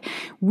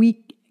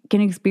 we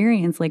can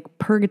experience like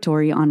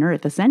purgatory on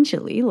earth,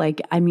 essentially.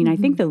 Like, I mean, I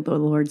think the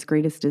Lord's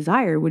greatest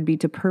desire would be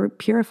to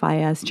purify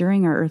us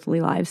during our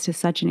earthly lives to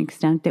such an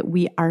extent that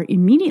we are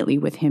immediately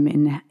with him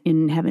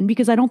in heaven,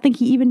 because I don't think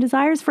he even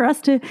desires for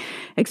us to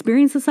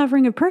experience the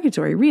suffering of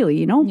purgatory,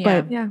 really,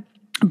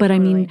 But I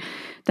mean,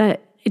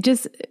 that it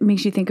just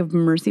makes you think of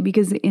mercy,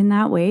 because in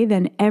that way,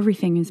 then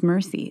everything is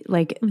mercy.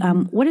 Like,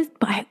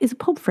 is it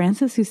Pope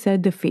Francis who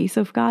said the face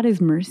of God is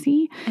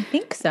mercy? I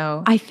think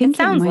so. I think it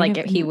sounds like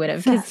he would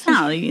have. It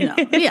sounds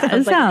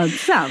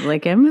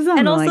like him.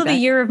 And also like the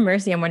year of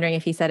mercy. I'm wondering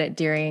if he said it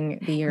during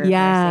the year of mercy.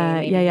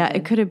 Yeah.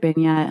 It could have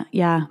been.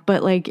 Yeah.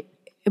 But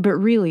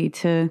really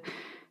to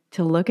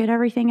look at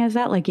everything as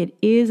that, like, it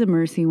is a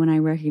mercy when I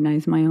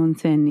recognize my own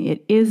sin.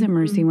 It is a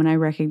mercy when I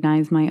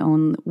recognize my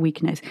own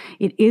weakness.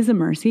 It is a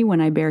mercy when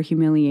I bear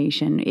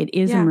humiliation. It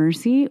is a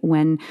mercy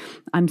when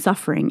I'm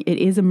suffering. It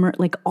is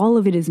like all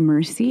of it is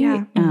mercy.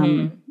 Yeah.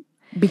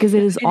 Because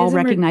it is all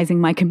recognizing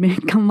my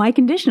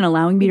condition,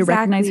 allowing me to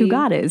recognize who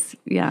God is.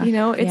 Yeah.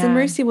 It's a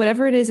mercy,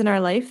 whatever it is in our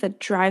life that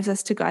drives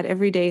us to God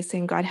every day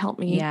saying, God, help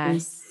me.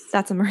 Yes.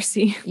 That's a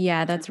mercy.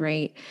 Yeah, that's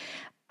right.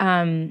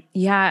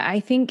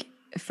 I think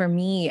for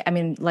me, I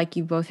mean, like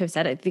you both have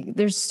said, I think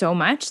there's so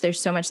much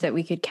that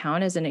we could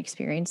count as an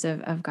experience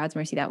of God's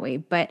mercy that way.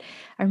 But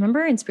I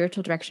remember in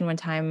spiritual direction one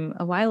time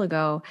a while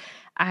ago,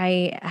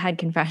 I had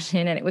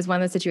confession, and it was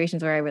one of those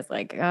situations where I was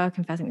like,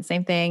 confessing the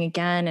same thing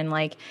again. And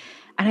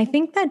I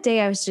think that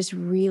day I was just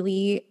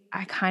really,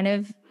 I kind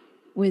of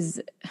was,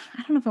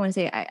 I don't know if I want to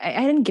say,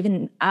 I hadn't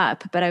given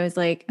up, but I was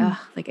like,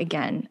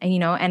 again,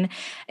 and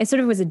it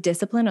sort of was a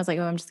discipline. I was like,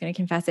 I'm just going to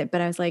confess it.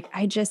 But I was like,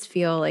 I just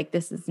feel like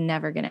this is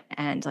never going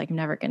to end. Like, I'm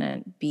never going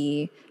to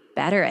be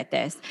better at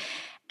this.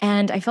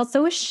 And I felt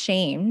so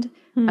ashamed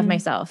of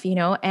myself,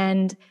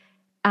 and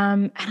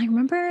I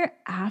remember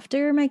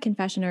after my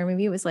confession, or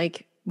maybe it was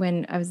like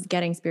when I was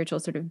getting spiritual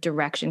sort of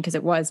direction, because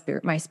it was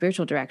my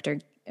spiritual director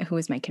who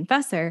was my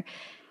confessor,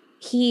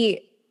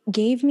 he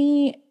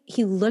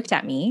looked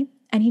at me.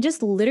 And he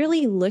just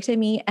literally looked at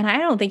me, and I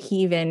don't think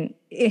he didn't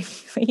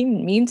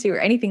mean to or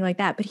anything like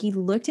that, but he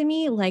looked at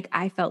me like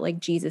I felt like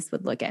Jesus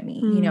would look at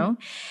me,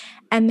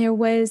 And it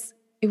was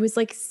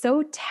like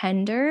so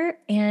tender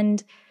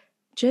and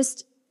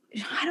just,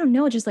 I don't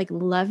know, just like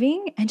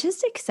loving and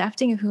just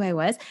accepting of who I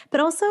was, but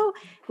also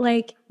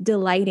like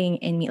delighting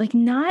in me, like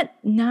not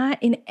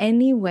in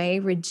any way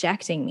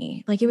rejecting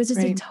me. Like, it was just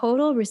a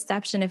total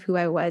reception of who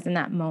I was in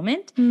that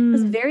moment. It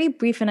was very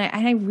brief. And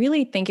I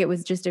really think it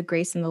was just a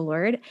grace in the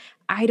Lord.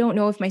 I don't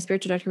know if my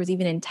spiritual director was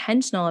even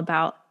intentional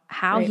about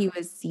how he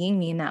was seeing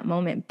me in that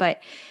moment,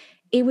 but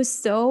it was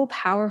so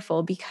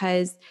powerful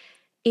because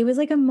it was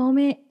like a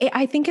moment.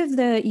 I think of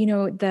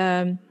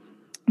the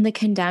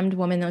condemned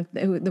woman,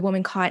 the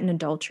woman caught in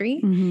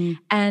adultery,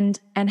 and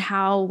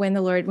how when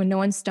no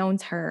one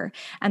stones her,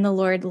 and the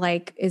Lord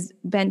like is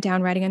bent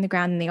down writing on the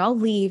ground, and they all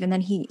leave, and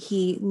then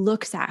he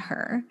looks at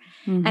her,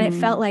 and it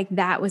felt like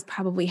that was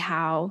probably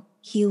how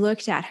he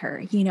looked at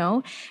her,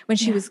 when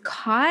she was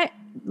caught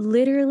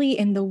literally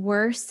in the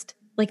worst,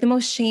 like the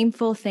most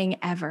shameful thing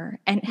ever,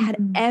 and had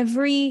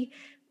every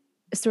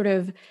sort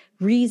of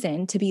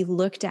reason to be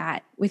looked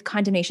at with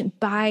condemnation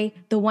by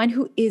the one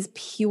who is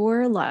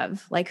pure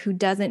love, like who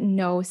doesn't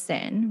know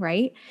sin,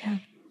 right? Yeah.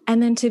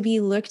 And then to be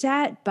looked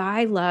at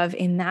by love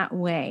in that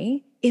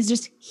way is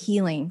just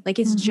healing. Like,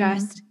 it's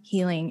just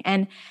healing.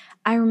 And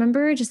I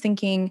remember just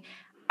thinking,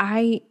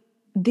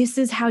 this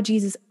is how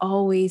Jesus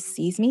always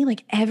sees me.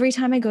 Like, every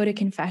time I go to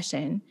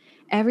confession,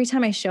 every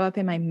time I show up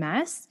in my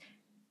mess,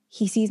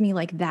 he sees me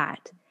like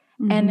that.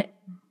 And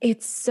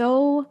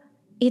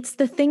it's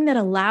the thing that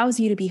allows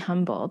you to be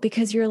humble,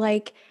 because you're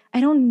like,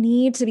 I don't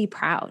need to be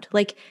proud.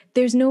 Like,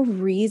 there's no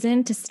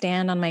reason to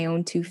stand on my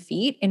own 2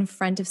 feet in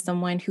front of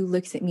someone who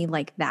looks at me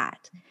like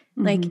that.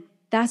 Like,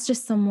 that's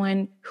just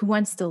someone who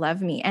wants to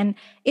love me. And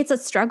it's a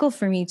struggle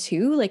for me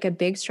too, like a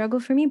big struggle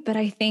for me. But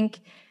I think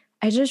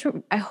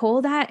I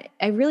hold that,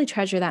 I really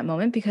treasure that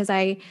moment, because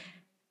I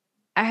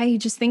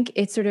just think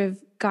it's sort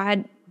of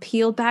God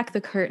peeled back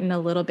the curtain a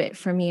little bit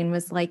for me and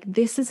was like,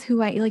 this is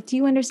who I, like, do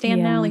you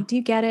understand now? Like, do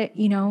you get it?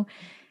 You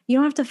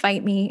don't have to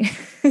fight me.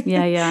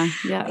 Yeah.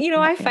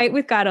 I fight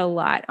with God a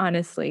lot,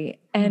 honestly.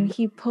 And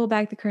he pulled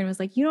back the curtain and was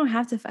like, you don't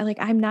have to fight. Like,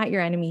 I'm not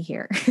your enemy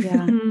here.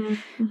 Yeah.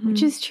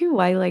 Which is true.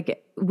 Why,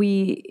 like,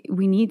 we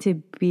need to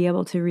be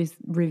able to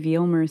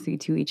reveal mercy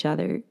to each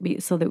other,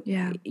 so that,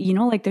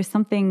 like, there's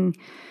something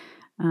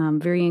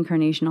very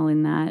incarnational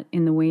in that,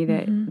 in the way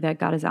that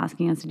God is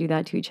asking us to do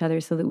that to each other,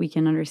 so that we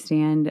can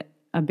understand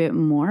a bit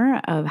more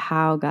of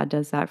how God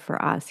does that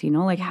for us,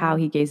 like how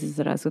he gazes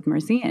at us with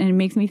mercy. And it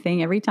makes me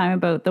think every time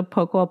about the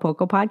Poco a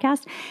Poco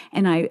podcast.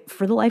 And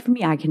for the life of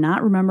me, I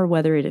cannot remember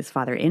whether it is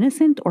Father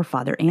Innocent or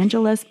Father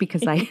Angelus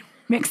because I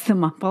mix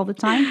them up all the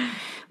time.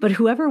 But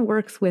whoever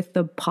works with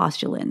the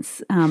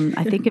postulants,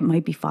 I think it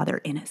might be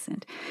Father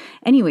Innocent.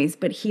 Anyways,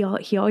 but he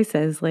always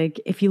says, like,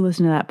 if you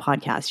listen to that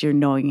podcast, you're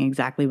knowing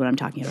exactly what I'm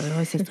talking about. He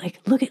always says, like,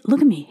 look at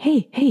me.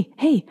 Hey,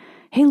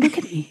 look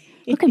at me.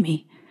 Look at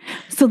me.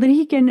 So that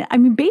he can,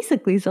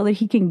 basically so that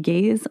he can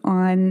gaze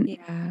on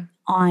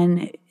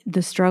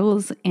the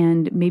struggles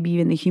and maybe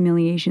even the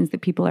humiliations that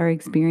people are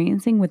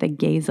experiencing with a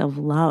gaze of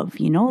love,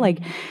 like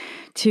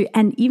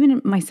and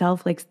even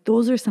myself, like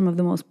those are some of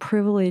the most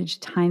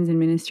privileged times in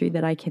ministry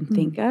that I can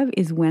think of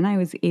is when I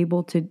was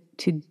able to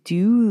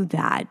do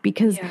that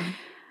because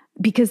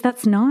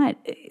that's not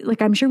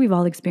like, I'm sure we've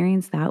all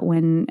experienced that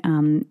when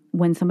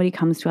somebody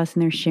comes to us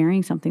and they're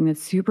sharing something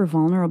that's super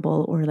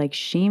vulnerable or like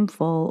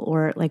shameful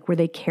or like where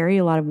they carry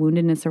a lot of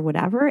woundedness or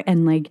whatever.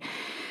 And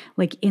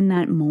like in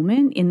that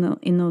moment,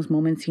 in those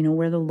moments,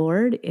 where the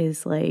Lord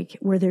is like,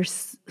 where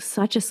there's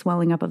such a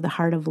swelling up of the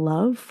heart of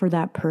love for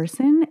that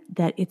person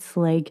that it's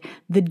like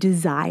the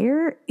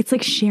desire, it's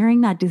like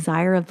sharing that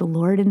desire of the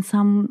Lord in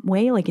some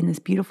way, like in this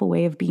beautiful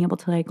way of being able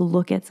to like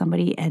look at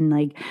somebody and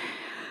like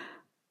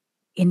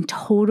in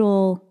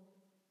total,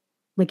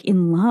 like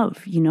in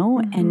love,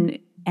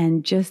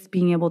 and just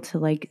being able to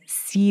like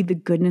see the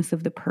goodness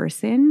of the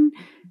person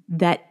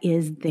that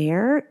is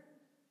there.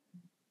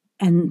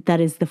 And that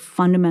is the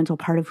fundamental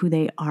part of who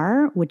they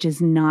are, which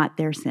is not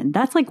their sin.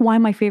 That's like why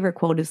my favorite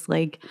quote is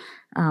like,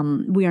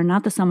 we are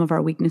not the sum of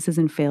our weaknesses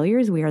and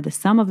failures. We are the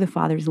sum of the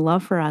Father's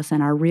love for us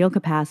and our real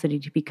capacity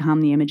to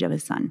become the image of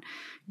his Son,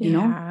 you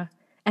know?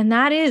 And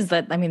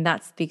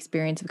that's the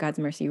experience of God's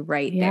mercy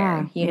right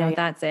there.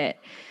 That's it.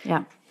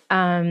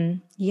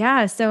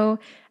 Yeah. So,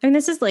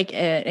 this is like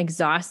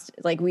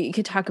like we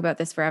could talk about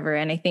this forever.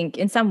 And I think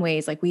in some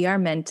ways, like we are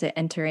meant to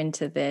enter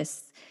into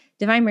this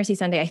Divine Mercy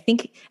Sunday.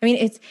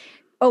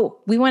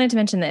 We wanted to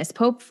mention this.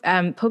 Pope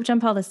John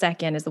Paul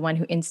II is the one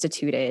who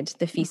instituted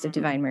the Feast of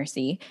Divine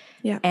Mercy.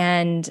 Yeah.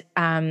 And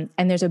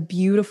there's a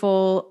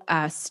beautiful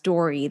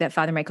story that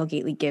Father Michael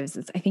Gately gives.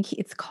 I think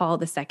it's called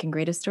The Second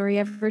Greatest Story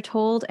Ever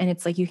Told. And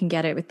it's like, you can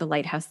get it with the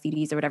Lighthouse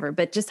CDs or whatever,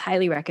 but just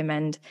highly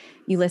recommend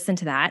you listen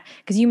to that.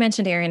 Because you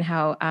mentioned, Aaron,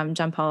 how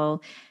John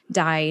Paul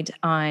died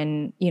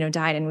and we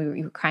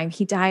were crying.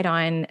 He died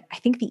on, I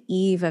think, the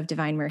eve of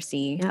Divine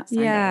Mercy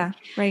Sunday. Yeah,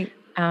 right.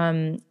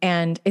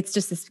 And it's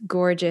just this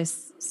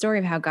gorgeous story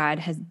of how God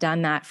has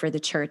done that for the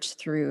church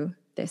through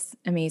this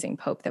amazing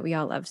Pope that we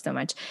all love so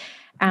much.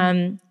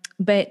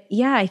 But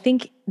yeah, I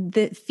think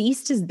the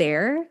feast is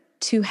there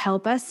to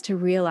help us to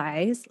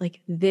realize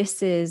like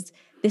this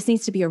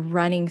needs to be a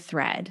running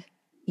thread,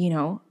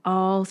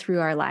 all through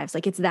our lives.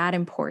 Like it's that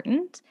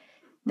important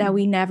that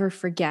we never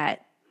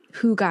forget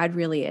who God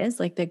really is,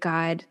 like that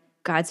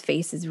God's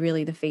face is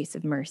really the face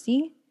of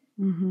mercy.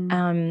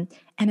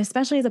 And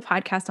especially as a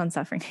podcast on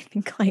suffering, I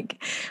think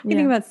like we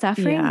think about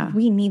suffering,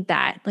 we need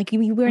that. Like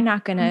we're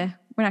not gonna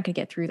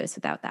get through this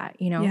without that,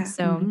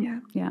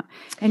 Yeah.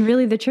 And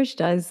really the church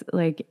does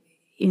like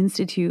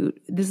institute,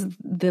 this is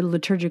the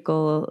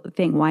liturgical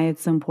thing, why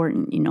it's so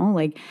important,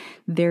 like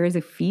there is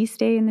a feast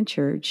day in the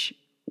church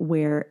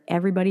where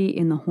everybody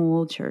in the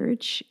whole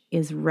church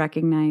is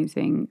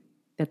recognizing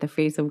that the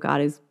face of God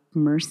is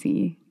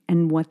mercy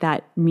and what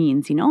that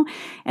means,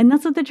 and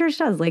that's what the church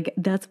does. Like,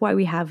 that's why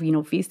we have,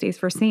 feast days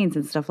for saints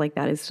and stuff like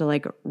that, is to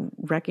like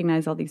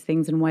recognize all these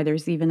things, and why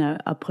there's even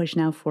a push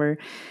now for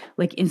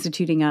like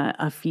instituting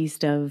a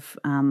feast of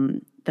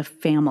the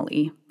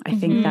family. I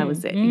think that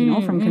was it,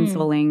 from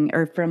consoling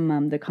or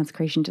from the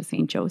consecration to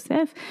Saint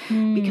Joseph,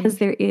 because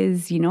there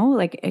is,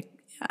 like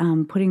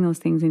putting those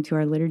things into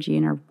our liturgy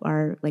and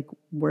our like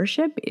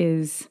worship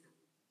is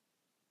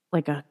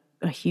like a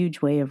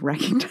huge way of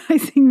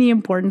recognizing the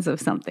importance of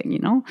something,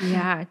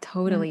 Yeah,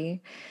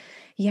 totally.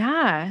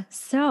 Yeah.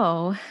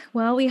 So,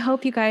 well, we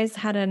hope you guys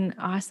had an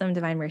awesome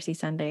Divine Mercy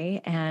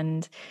Sunday.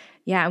 And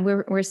yeah,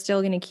 we're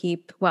still going to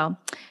keep,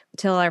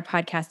 till our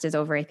podcast is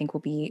over, I think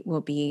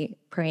we'll be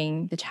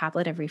praying the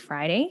chaplet every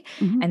Friday.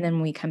 And then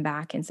when we come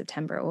back in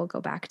September, we'll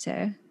go back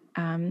to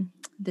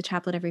the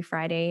chaplet every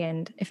Friday.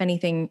 And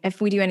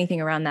if we do anything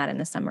around that in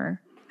the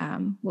summer,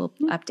 we'll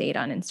update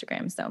on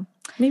Instagram. So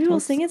maybe we'll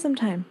sing it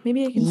sometime.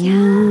 Maybe I can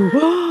sing.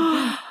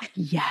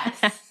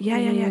 Yes. Yeah.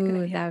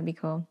 Good. That would be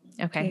cool.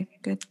 Okay,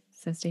 good.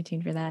 So stay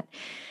tuned for that.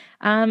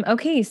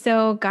 Okay,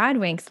 so God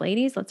winks,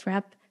 ladies. Let's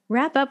wrap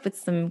up with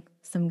some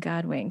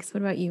God winks.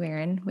 What about you,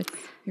 Aaron? What's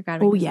your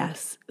God wink? Oh,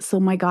 yes. So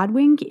my God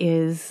wink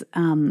is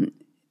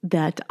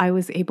that I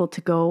was able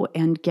to go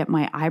and get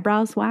my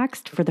eyebrows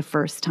waxed for the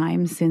first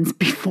time since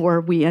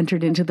before we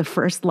entered into the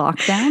first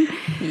lockdown.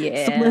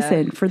 Yeah. So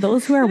listen, for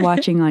those who are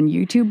watching on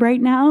YouTube right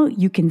now,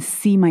 you can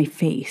see my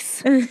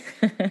face.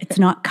 It's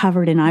not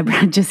covered in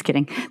eyebrows. Just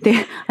kidding.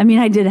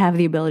 I did have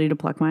the ability to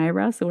pluck my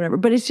eyebrows, so whatever.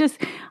 But it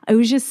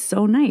was just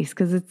so nice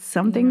because it's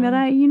something that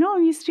I'm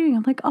used to doing.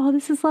 I'm like, oh,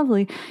 this is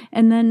lovely.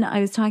 And then I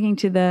was talking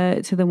to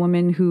the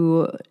woman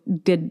who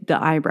did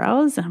the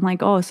eyebrows. And I'm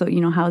like, oh, so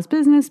how's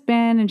business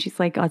been? And she's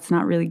like, oh, it's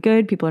not really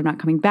good. People are not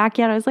coming back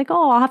yet. I was like,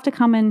 oh, I'll have to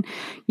come and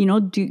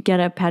get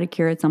a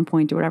pedicure at some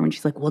point or whatever. And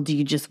she's like, well, do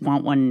you just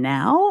want one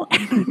now?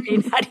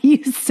 How do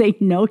you say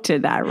no to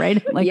that,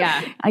 right? I'm like,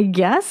 yeah, I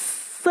guess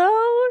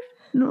so.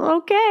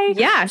 Okay.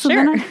 Yeah, so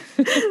sure.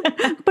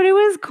 But it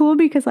was cool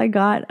because I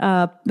got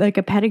like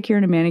a pedicure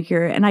and a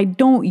manicure, and I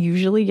don't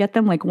usually get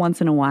them like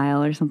once in a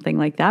while or something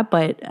like that.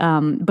 But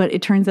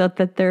it turns out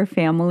that their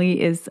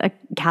family is a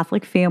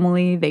Catholic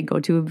family. They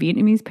go to a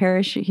Vietnamese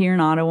parish here in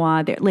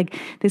Ottawa. They're like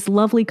this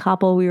lovely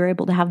couple. We were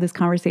able to have this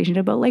conversation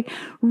about like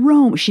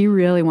Rome. She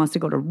really wants to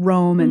go to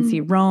Rome and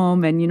see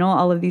Rome and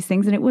all of these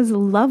things. And it was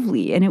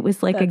lovely. And it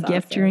was like That's a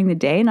gift during the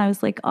day. And I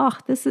was like, oh,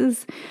 this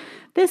is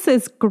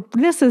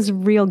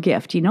real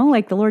gift,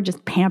 like the Lord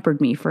just pampered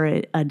me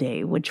for a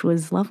day, which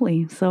was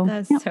lovely. So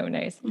that's so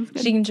nice.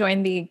 She can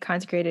join the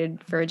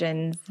consecrated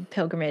virgins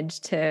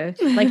pilgrimage to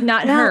like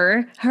not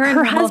her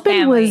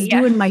husband was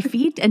doing my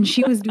feet and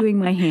she was doing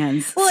my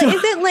hands. Well,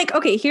 is it like,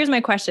 okay, here's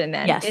my question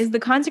then. Yes. Is the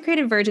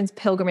consecrated virgins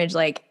pilgrimage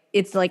like,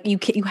 it's like you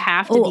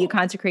have to be a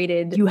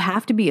consecrated. You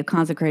have to be a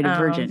consecrated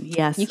virgin.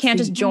 Yes, you can't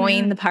just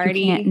join the party.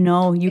 You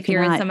cannot.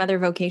 You're in some other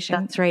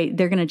vocation. That's right.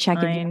 They're going to check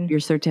if you have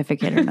your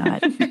certificate or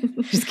not.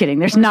 Just kidding.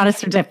 There's not a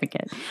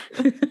certificate.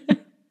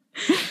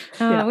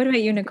 What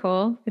about you,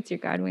 Nicole? What's your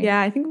Godwink? Yeah,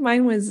 I think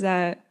mine was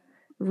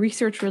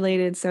research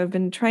related. So I've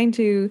been trying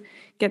to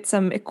get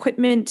some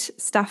equipment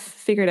stuff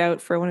figured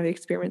out for one of the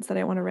experiments that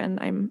I want to run.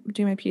 I'm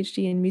doing my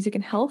PhD in music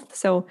and health.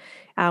 So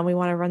we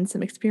want to run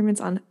some experiments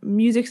on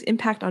music's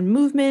impact on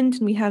movement.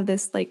 And we have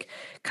this like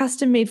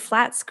custom made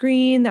flat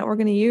screen that we're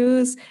going to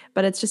use,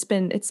 but it's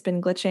been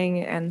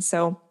glitching. And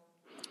so,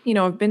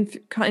 I've been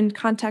in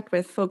contact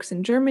with folks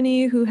in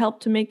Germany who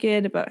helped to make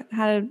it, about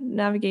how to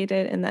navigate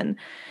it. And then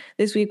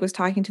this week was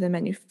talking to the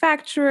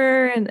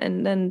manufacturer and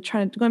then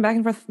going back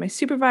and forth with my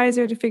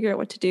supervisor to figure out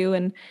what to do.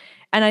 And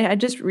I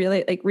just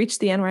really like reached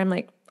the end where I'm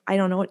like, I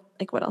don't know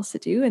what else to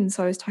do. And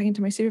so I was talking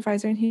to my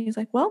supervisor and he's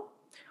like, well,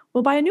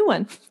 we'll buy a new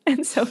one.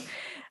 And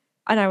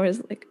I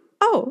was like,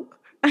 oh,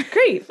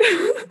 great.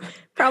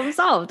 Problem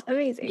solved.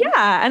 Amazing.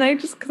 Yeah. And I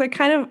was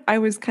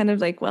kind of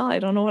like, well, I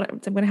don't know what I'm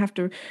going to have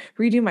to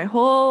redo my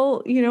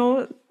whole,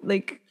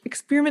 like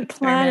experiment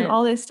plan and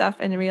all this stuff.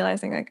 And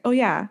realizing like, oh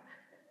yeah,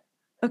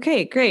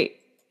 okay, great.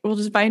 We'll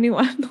just buy a new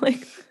one.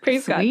 Like,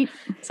 praise Sweet.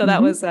 God. So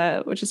that was,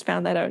 we just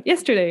found that out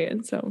yesterday.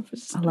 And so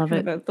I love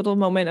it. A little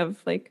moment of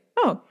like,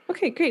 oh,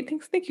 okay, great.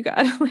 Thank you,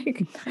 God.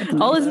 Like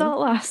all is not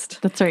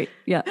lost. That's right.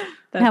 Yeah.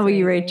 How about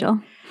you,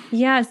 Rachel?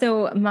 Yeah.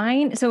 So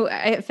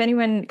if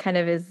anyone kind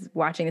of is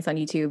watching this on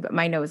YouTube,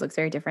 my nose looks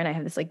very different. I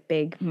have this like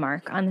big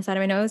mark on the side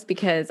of my nose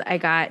because I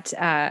had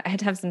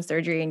to have some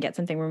surgery and get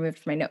something removed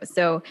from my nose.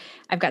 So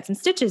I've got some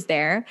stitches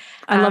there.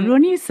 I loved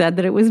when you said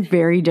that it was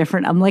very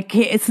different. I'm like,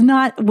 hey, it's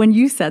not, when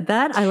you said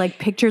that, I like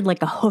pictured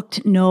like a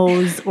hooked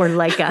nose or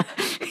like a,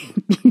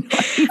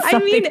 I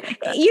mean,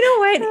 you know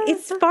what?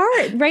 It's far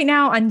right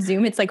now on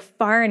Zoom. It's like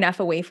far enough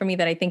away from me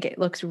that I think it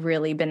looks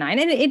really benign,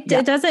 and it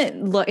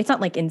doesn't look. It's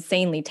not like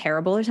insanely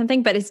terrible or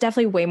something, but it's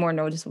definitely way more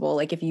noticeable.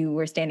 Like if you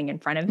were standing in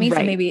front of me, right.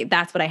 So maybe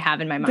that's what I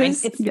have in my mind.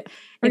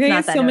 We're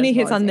gonna get so many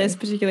hits on this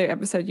particular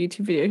episode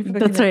YouTube video.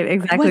 That's right,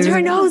 exactly. What's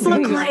your nose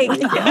look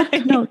like?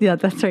 Yeah,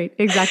 that's right,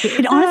 exactly.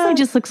 It honestly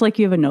just looks like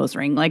you have a nose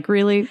ring. Like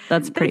really,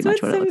 that's pretty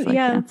much what it looks like.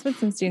 Yeah, that's what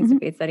some students at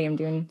Faith Study I'm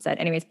doing said.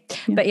 Anyways,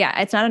 but yeah,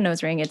 it's not a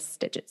nose ring; it's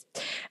stitches.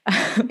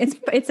 It's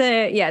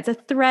a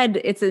thread.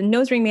 It's a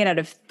nose ring made out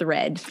of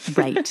thread.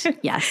 Right.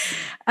 Yes.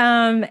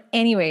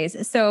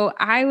 Anyways, so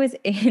I was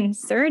in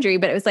surgery,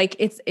 but it was like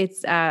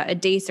it's a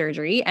day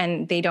surgery,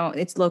 and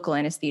it's local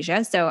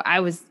anesthesia. So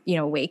I was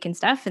awake and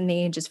stuff, and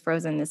they had just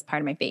frozen this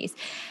part of my face,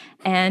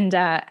 but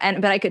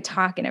I could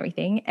talk and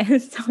everything.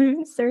 And so I'm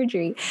in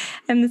surgery,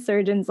 and the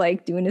surgeon's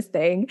like doing his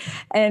thing,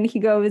 and he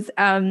goes,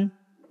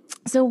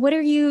 so what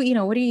are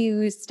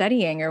you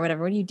studying or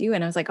whatever? What do you do?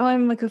 And I was like, oh,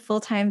 I'm like a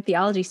full-time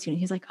theology student.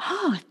 He's like,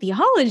 oh,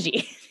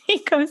 theology. He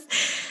goes,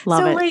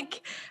 Love it.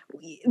 Like,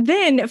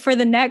 then for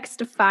the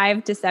next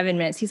 5 to 7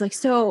 minutes, he's like,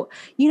 so,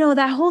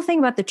 that whole thing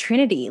about the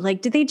Trinity,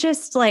 like,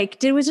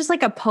 it was just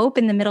like a Pope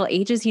in the Middle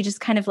Ages. He just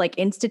kind of like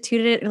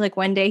instituted it. Like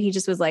one day he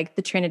just was like,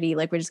 the Trinity,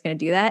 like, we're just going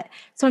to do that.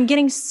 So I'm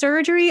getting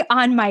surgery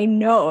on my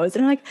nose.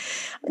 And I'm like,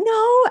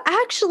 no,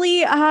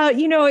 actually,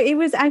 it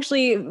was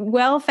actually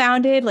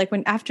well-founded, like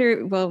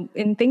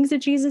in things that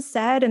Jesus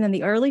said, and then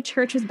the early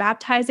church was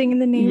baptizing in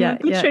the name of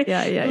the Trinity.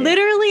 Yeah.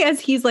 Literally as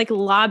he's like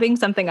lobbing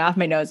something off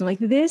my nose. I'm like,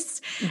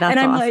 this, that's and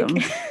I'm awesome.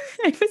 Like,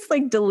 I was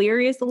like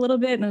delirious a little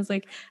bit, and I was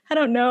like, I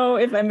don't know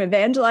if I'm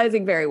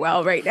evangelizing very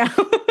well right now.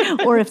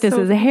 or if this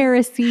is a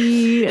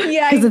heresy,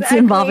 Yeah, because it's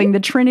involving the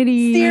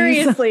Trinity.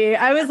 Seriously,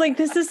 I was like,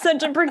 this is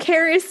such a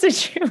precarious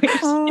situation.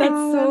 That's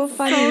so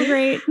funny. So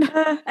great.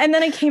 And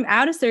then I came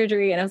out of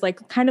surgery and I was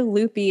like kind of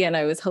loopy and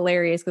I was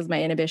hilarious because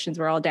my inhibitions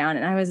were all down.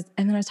 And then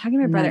I was talking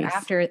to my brother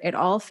after it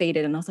all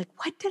faded and I was like,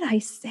 what did I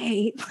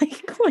say?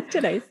 Like, what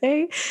did I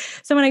say?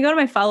 So when I go to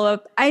my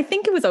follow-up, I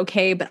think it was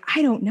okay, but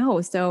I don't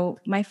know. So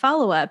my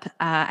follow-up,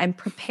 I'm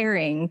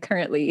preparing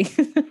currently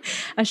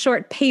a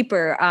short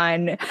paper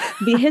on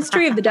the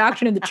history of the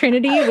doctrine of the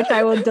Trinity, which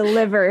I will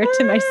deliver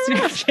to my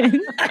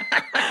surgeon.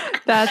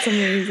 That's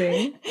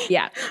amazing.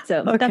 Yeah.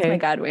 So that's my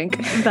God wink.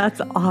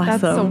 That's awesome.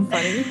 That's so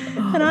funny.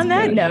 And on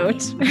that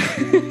note,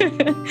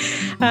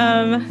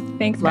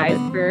 thanks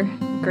guys for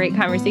great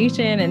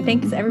conversation, and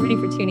thanks everybody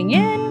for tuning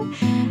in.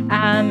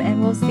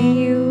 And we'll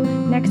see you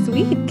next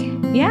week.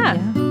 Yeah.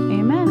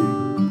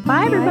 Amen.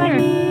 Bye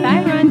everybody.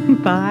 Bye everyone.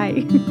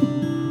 Bye.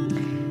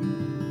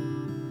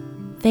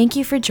 Thank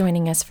you for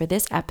joining us for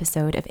this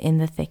episode of In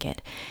the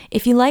Thicket.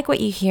 If you like what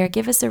you hear,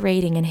 give us a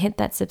rating and hit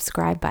that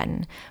subscribe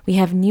button. We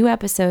have new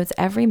episodes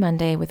every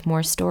Monday with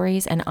more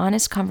stories and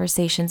honest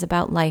conversations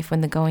about life when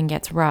the going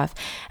gets rough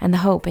and the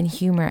hope and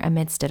humor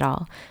amidst it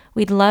all.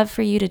 We'd love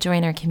for you to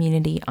join our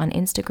community on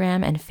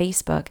Instagram and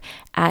Facebook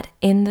at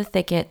In the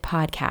Thicket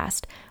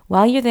Podcast.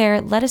 While you're there,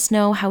 let us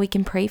know how we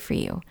can pray for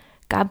you.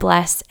 God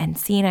bless and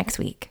see you next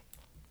week.